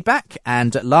your feedback.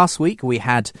 And last week we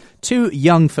had two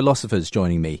young philosophers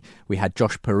joining me. We had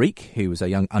Josh Parikh, who was a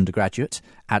young undergraduate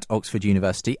at Oxford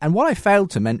University. And what I failed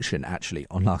to mention, actually,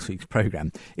 on last week's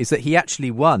programme is that he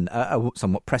actually won a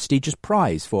somewhat prestigious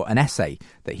prize for an essay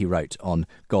that he wrote on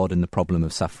God and the problem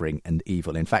of suffering and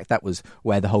evil. In fact, that was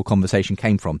where the whole conversation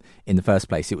came from in the first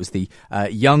place. It was the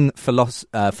Young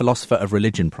Philosopher of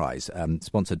Religion Prize,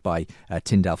 sponsored by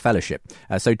Tyndale Fellowship.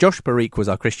 So Josh Parikh was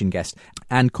our Christian guest,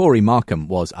 and Corey Markham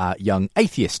was our young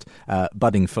atheist,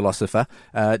 budding philosopher,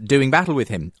 doing battle with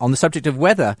him on the subject of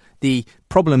whether the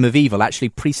problem of evil actually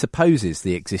presupposes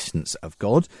the existence of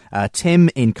God. Tim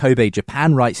in Kobe,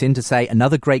 Japan writes in to say,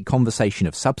 another great conversation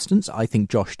of substance. I think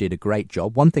Josh did a great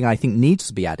job. One thing I think needs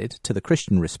to be added to the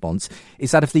Christian response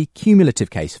is that of the cumulative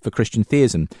case for Christian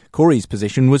theism. Corey's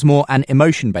position was more an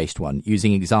emotion-based one,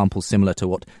 using examples similar to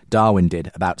what Darwin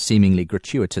did about seemingly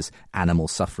gratuitous animal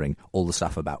suffering, all the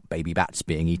stuff about baby bats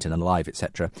being eaten alive,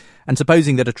 etc., and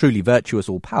supposing that a truly virtuous,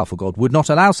 all-powerful God would not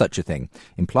allow such a thing,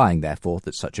 implying, therefore,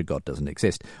 that such a God doesn't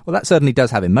exist. Well, that certainly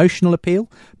does have emotional appeal,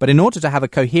 but in order to have a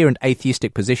coherent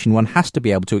atheistic position, one has to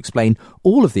be able to explain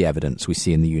all of the evidence we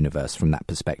see in the universe from that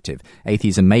perspective.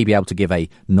 Atheism may be able to give a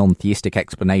non-theistic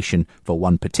explanation for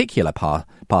one particular part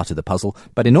of the puzzle,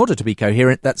 but in order to be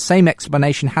coherent, that same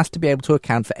explanation has to be able to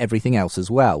account for everything else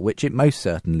as well, which it most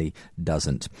certainly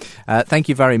doesn't. Thank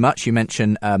you very much. You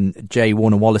mentioned J.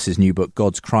 Warner Wallace's new book,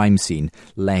 God's Crime Scene,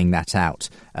 laying that out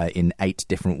in 8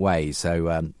 different ways,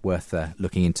 so worth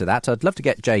looking into that. I'd love to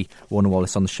get J. Warner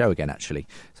Wallace on the show again, actually,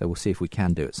 so we'll see if we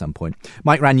can do it at some point.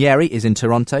 Mike Ranieri is in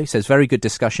Toronto, says, very good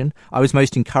discussion. I was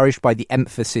most encouraged by the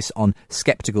emphasis on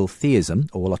sceptical theism,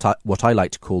 or what I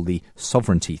like to call the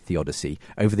sovereignty theodicy,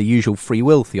 over the usual free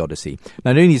will theodicy.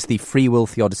 Not only is the free will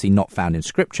theodicy not found in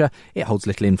Scripture, it holds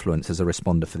little influence as a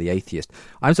responder for the atheist.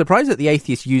 I'm surprised that the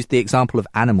atheist used the example of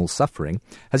animal suffering.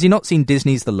 Has he not seen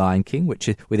Disney's The Lion King, which,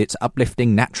 with its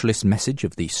uplifting naturalist message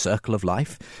of the circle of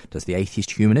life? Does the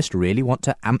atheist humanist really want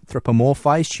to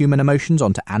anthropomorphise human emotions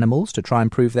onto animals to try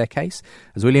and prove their case?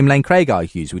 As William Lane Craig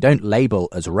argues, we don't label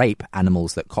as rape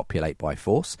animals that copulate by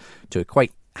force. To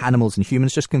equate animals and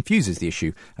humans just confuses the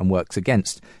issue and works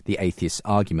against the atheist's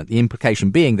argument. The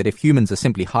implication being that if humans are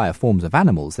simply higher forms of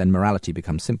animals, then morality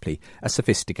becomes simply a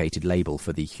sophisticated label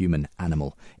for the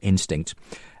human-animal instinct.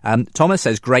 Thomas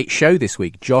says, great show this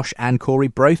week. Josh and Corey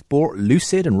both brought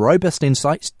lucid and robust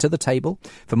insights to the table.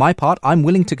 For my part, I'm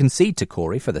willing to concede to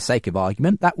Corey, for the sake of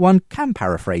argument, that one can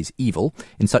paraphrase evil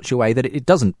in such a way that it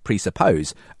doesn't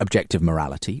presuppose objective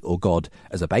morality or God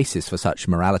as a basis for such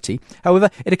morality.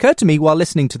 However, it occurred to me while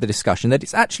listening to the discussion that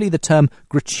it's actually the term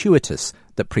gratuitous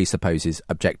that presupposes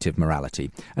objective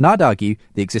morality, and I'd argue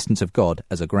the existence of God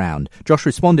as a ground. Josh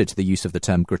responded to the use of the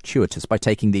term gratuitous by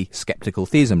taking the sceptical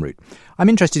theism route. I'm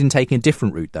interested in taking a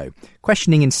different route, though,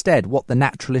 questioning instead what the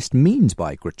naturalist means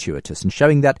by gratuitous and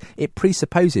showing that it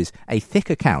presupposes a thick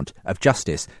account of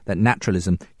justice that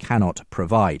naturalism cannot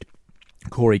provide.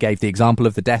 Corey gave the example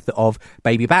of the death of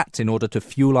baby bats in order to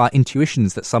fuel our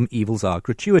intuitions that some evils are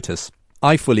gratuitous.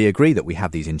 I fully agree that we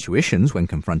have these intuitions when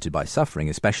confronted by suffering,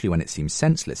 especially when it seems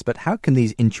senseless, but how can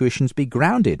these intuitions be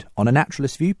grounded on a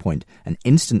naturalist viewpoint? An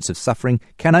instance of suffering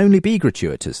can only be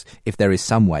gratuitous if there is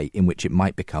some way in which it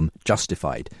might become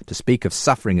justified. To speak of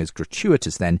suffering as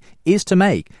gratuitous, then, is to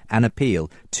make an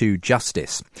appeal to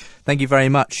justice. Thank you very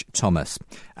much, Thomas.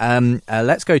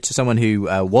 Let's go to someone who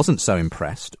wasn't so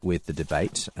impressed with the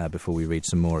debate before we read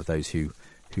some more of those who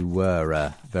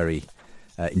were very...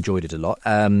 enjoyed it a lot.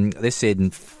 This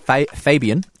in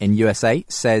Fabian in USA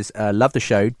says, love the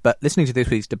show, but listening to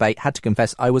this week's debate, had to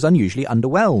confess I was unusually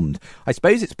underwhelmed. I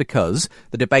suppose it's because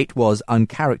the debate was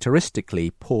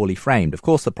uncharacteristically poorly framed. Of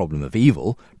course, the problem of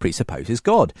evil presupposes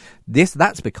God.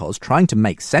 That's because trying to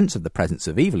make sense of the presence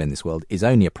of evil in this world is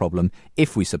only a problem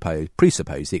if we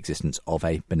presuppose the existence of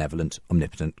a benevolent,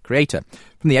 omnipotent creator.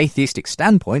 From the atheistic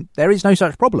standpoint, there is no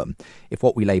such problem. If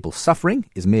what we label suffering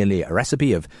is merely a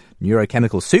recipe of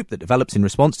neurochemical soup that develops in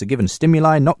response to given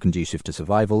stimuli not conducive to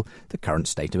survival, the current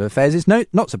state of affairs is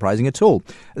not surprising at all.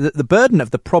 The burden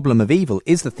of the problem of evil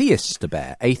is the theists to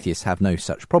bear. Atheists have no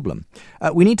such problem.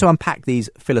 We need to unpack these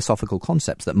philosophical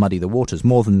concepts that muddy the waters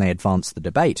more than they advance the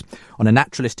debate. On a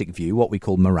naturalistic view, what we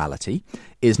call morality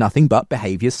is nothing but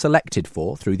behaviours selected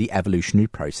for through the evolutionary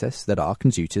process that are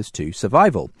conducive to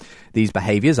survival. These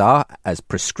behaviours are as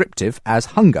prescriptive as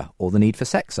hunger or the need for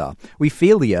sex are. We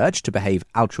feel the urge to behave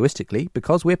altruistically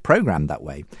because we're programmed that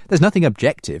way. There's nothing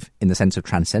objective in the sense of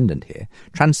transcendent here.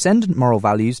 Transcendent moral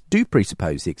values do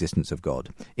presuppose the existence of God.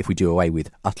 If we do away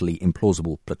with utterly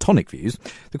implausible Platonic views,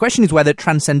 the question is whether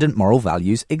transcendent moral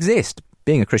values exist.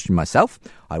 Being a Christian myself,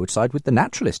 I would side with the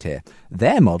naturalist here.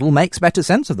 Their model makes better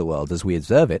sense of the world as we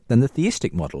observe it than the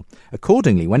theistic model.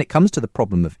 Accordingly, when it comes to the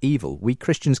problem of evil, we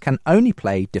Christians can only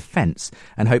play defence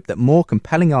and hope that more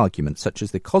compelling arguments such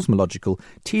as the cosmological,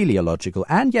 teleological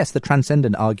and, yes, the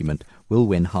transcendent argument will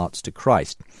win hearts to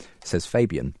Christ, says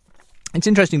Fabian. It's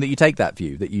interesting that you take that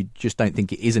view, that you just don't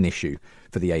think it is an issue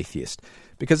for the atheist.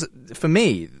 Because for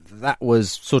me, that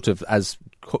was sort of, as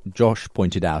Josh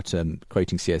pointed out,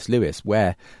 quoting C.S. Lewis,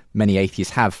 where many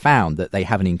atheists have found that they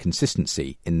have an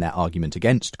inconsistency in their argument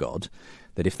against God,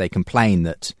 that if they complain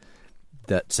that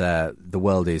the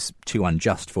world is too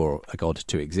unjust for a God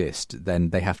to exist, then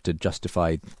they have to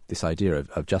justify this idea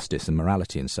of justice and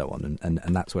morality and so on,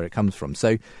 and that's where it comes from.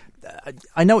 So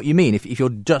I know what you mean. If you're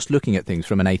just looking at things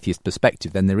from an atheist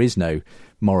perspective, then there is no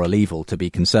moral evil to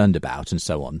be concerned about and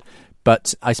so on.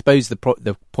 But I suppose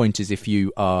the point is, if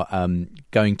you are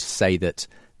going to say that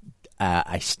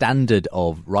a standard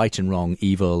of right and wrong,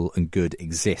 evil and good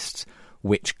exists,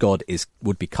 which God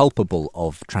would be culpable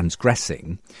of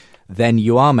transgressing, then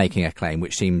you are making a claim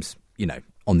which seems,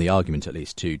 on the argument at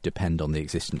least, to depend on the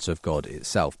existence of God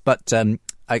itself. But I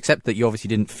accept that you obviously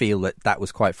didn't feel that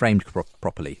was quite framed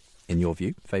properly, in your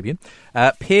view, Fabian.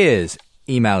 Piers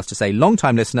emails to say,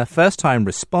 long-time listener, first-time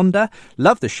responder,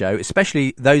 love the show,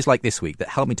 especially those like this week that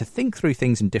help me to think through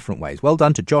things in different ways. Well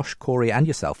done to Josh, Corey and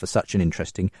yourself for such an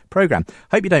interesting programme.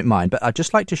 Hope you don't mind, but I'd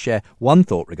just like to share one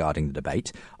thought regarding the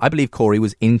debate. I believe Corey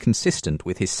was inconsistent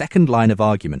with his second line of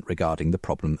argument regarding the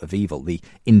problem of evil, the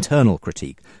internal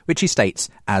critique, which he states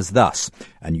as thus,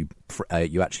 and you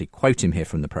actually quote him here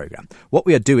from the programme. What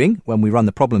we are doing when we run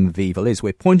the problem of evil is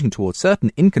we're pointing towards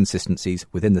certain inconsistencies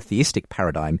within the theistic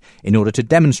paradigm in order to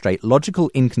demonstrate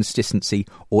logical inconsistency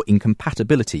or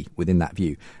incompatibility within that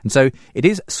view. And so it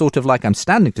is sort of like I'm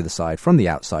standing to the side from the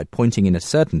outside pointing in at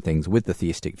certain things with the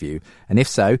theistic view, and if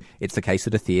so, it's the case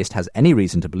that a theist has any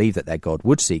reason to believe that their God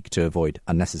would seek to avoid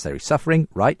unnecessary suffering,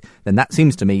 right? Then that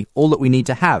seems to me all that we need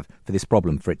to have for this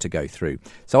problem for it to go through.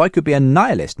 So I could be a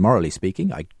nihilist, morally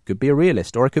speaking, I could be a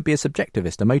realist, or I could be a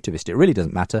subjectivist, a motivist. It really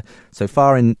doesn't matter, so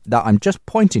far in that I'm just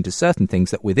pointing to certain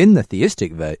things that within the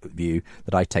theistic view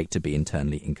that I take to be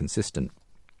internally inconsistent.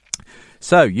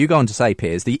 So, you go on to say,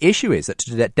 Piers, the issue is that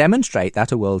to demonstrate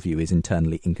that a worldview is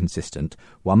internally inconsistent,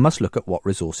 one must look at what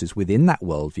resources within that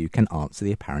worldview can answer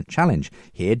the apparent challenge.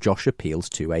 Here, Josh appeals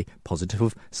to a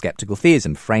positive sceptical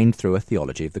theism framed through a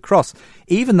theology of the cross.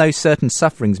 Even though certain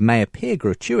sufferings may appear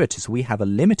gratuitous, we have a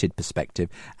limited perspective,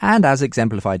 and as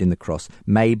exemplified in the cross,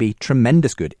 maybe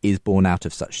tremendous good is born out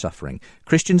of such suffering.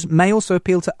 Christians may also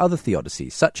appeal to other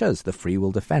theodicies, such as the free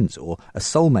will defence or a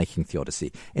soul-making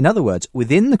theodicy. In other words,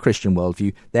 within the Christian worldview,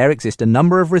 there exist a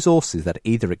number of resources that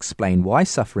either explain why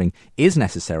suffering is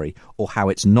necessary or how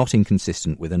it's not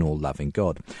inconsistent with an all-loving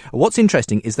God. What's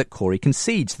interesting is that Corey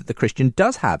concedes that the Christian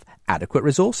does have adequate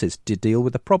resources to deal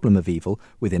with the problem of evil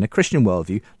within a Christian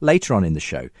worldview later on in the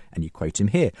show, and you quote him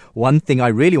here. One thing I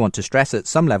really want to stress, at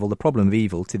some level, the problem of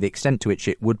evil, to the extent to which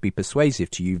it would be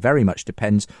persuasive to you, very much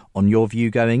depends on your view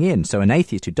going in. So an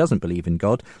atheist who doesn't believe in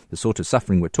God, the sort of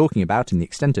suffering we're talking about and the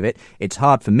extent of it, it's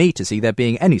hard for me to see there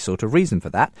being any sort of reason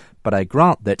for that, but I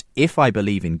grant that if I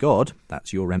believe in God,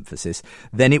 that's your emphasis,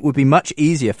 then it would be much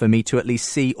easier for me to at least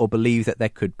see or believe that there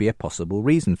could be a possible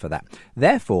reason for that.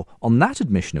 Therefore, on that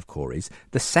admission of Corey's,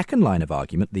 the second line of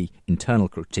argument, the internal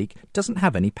critique, doesn't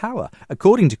have any power.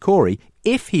 According to Corey,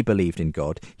 if he believed in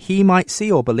God, he might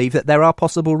see or believe that there are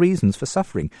possible reasons for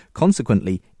suffering.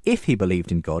 Consequently, if he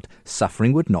believed in God,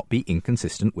 suffering would not be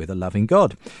inconsistent with a loving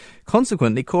God.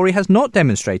 Consequently, Corey has not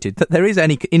demonstrated that there is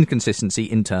any inconsistency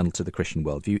internal to the Christian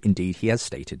worldview. Indeed, he has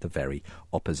stated the very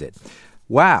opposite.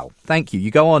 Wow, thank you. You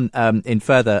go on in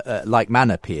further like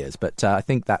manner, Piers, but I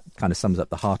think that kind of sums up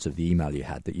the heart of the email you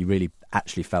had, that you really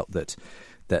actually felt that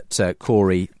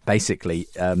Corey basically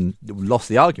lost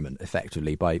the argument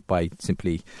effectively by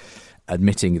simply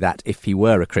admitting that if he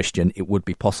were a Christian, it would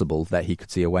be possible that he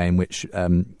could see a way in which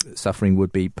suffering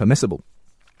would be permissible.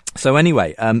 So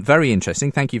anyway, very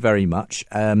interesting. Thank you very much.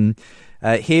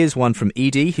 Here's one from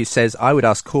Edie, who says, I would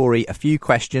ask Corey a few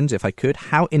questions if I could.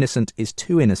 How innocent is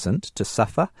too innocent to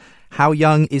suffer? How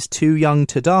young is too young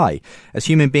to die? As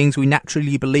human beings, we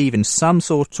naturally believe in some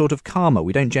sort of karma.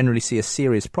 We don't generally see a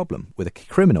serious problem with a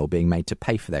criminal being made to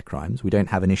pay for their crimes. We don't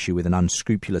have an issue with an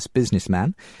unscrupulous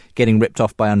businessman getting ripped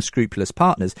off by unscrupulous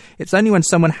partners. It's only when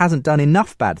someone hasn't done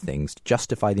enough bad things to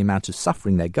justify the amount of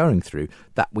suffering they're going through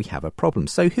that we have a problem.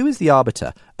 So who is the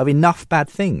arbiter of enough bad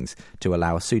things to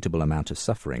allow a suitable amount of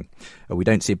suffering? We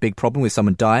don't see a big problem with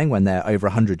someone dying when they're over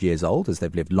 100 years old, as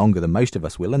they've lived longer than most of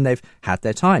us will, and they've had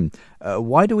their time.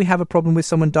 Why do we have a problem with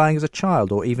someone dying as a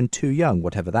child or even too young,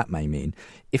 whatever that may mean?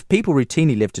 If people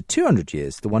routinely lived to 200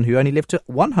 years, the one who only lived to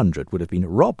 100 would have been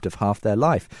robbed of half their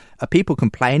life. Are people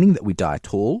complaining that we die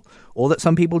at all, or that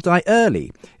some people die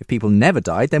early? If people never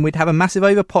died, then we'd have a massive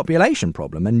overpopulation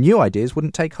problem, and new ideas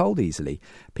wouldn't take hold easily.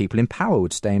 People in power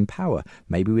would stay in power.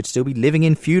 Maybe we'd still be living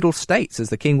in feudal states, as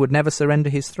the king would never surrender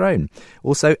his throne.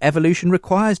 Also, evolution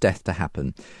requires death to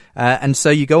happen. And so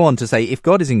you go on to say, if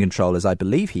God is in control, as I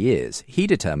believe he is, he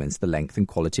determines the length and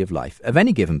quality of life of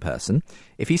any given person.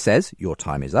 If he says, your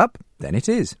time is up, then it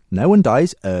is. No one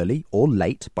dies early or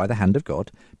late by the hand of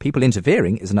God. People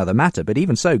interfering is another matter, but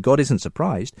even so, God isn't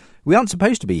surprised. We aren't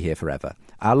supposed to be here forever.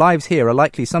 Our lives here are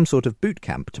likely some sort of boot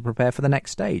camp to prepare for the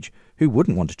next stage. Who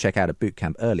wouldn't want to check out a boot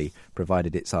camp early,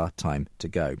 provided it's our time to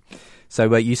go?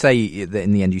 So you say that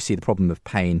in the end you see the problem of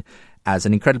pain as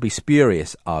an incredibly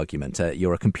spurious argument.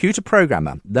 You're a computer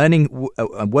programmer,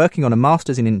 working on a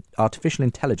master's in artificial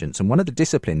intelligence, and one of the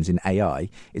disciplines in AI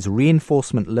is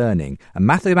reinforcement learning, a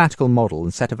mathematical model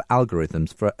and set of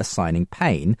algorithms for assigning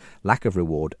pain, lack of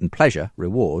reward, and pleasure,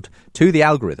 reward, to the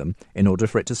algorithm in order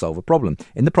for it to solve a problem.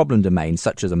 In the problem domain,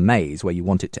 such as a maze, where you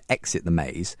want it to exit the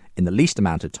maze in the least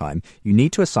amount of time, you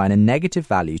need to assign a negative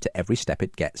value to every step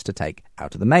it gets to take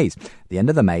out of the maze. At the end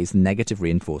of the maze, the negative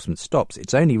reinforcement stops.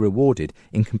 It's only rewarded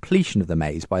in completion of the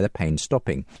maze by the pain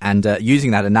stopping. And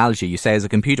using that analogy, you say, as a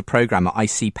computer programmer, I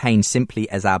see pain simply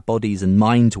as our body's and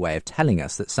mind's way of telling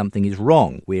us that something is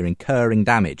wrong. We're incurring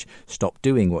damage. Stop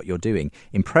doing what you're doing.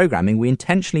 In programming, we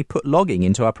intentionally put logging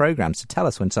into our programs to tell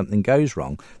us when something goes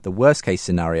wrong. The worst case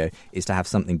scenario is to have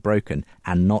something broken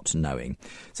and not knowing.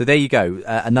 So there you go.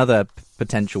 Another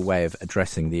potential way of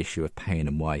addressing the issue of pain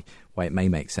and why it may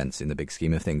make sense in the big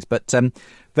scheme of things. But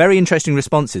very interesting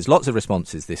responses, lots of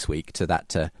responses this week to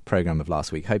that programme of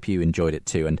last week. Hope you enjoyed it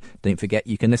too. And don't forget,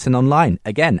 you can listen online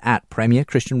again at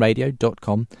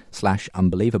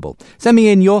premierchristianradio.com/unbelievable. Send me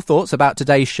in your thoughts about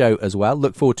today's show as well.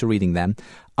 Look forward to reading them.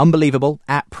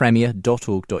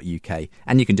 unbelievable@premier.org.uk.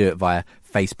 And you can do it via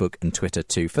Facebook and Twitter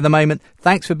too. For the moment,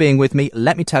 thanks for being with me.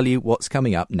 Let me tell you what's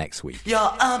coming up next week.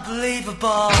 You're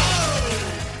unbelievable.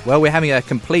 Well, we're having a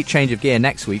complete change of gear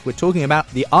next week. We're talking about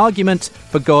the argument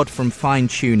for God from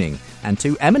fine-tuning. And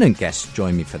two eminent guests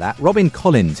join me for that. Robin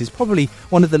Collins is probably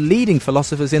one of the leading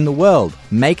philosophers in the world,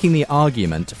 making the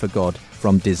argument for God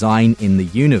from design in the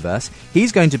universe.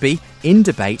 He's going to be in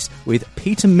debate with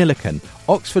Peter Milliken,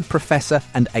 Oxford professor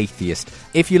and atheist.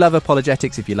 If you love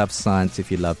apologetics, if you love science,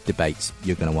 if you love debates,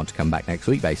 you're going to want to come back next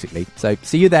week, basically. So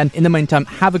see you then. In the meantime,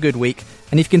 have a good week.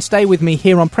 And if you can stay with me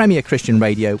here on Premier Christian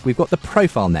Radio, we've got The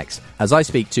Profile next, as I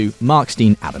speak to Mark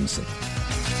Steen Adamson.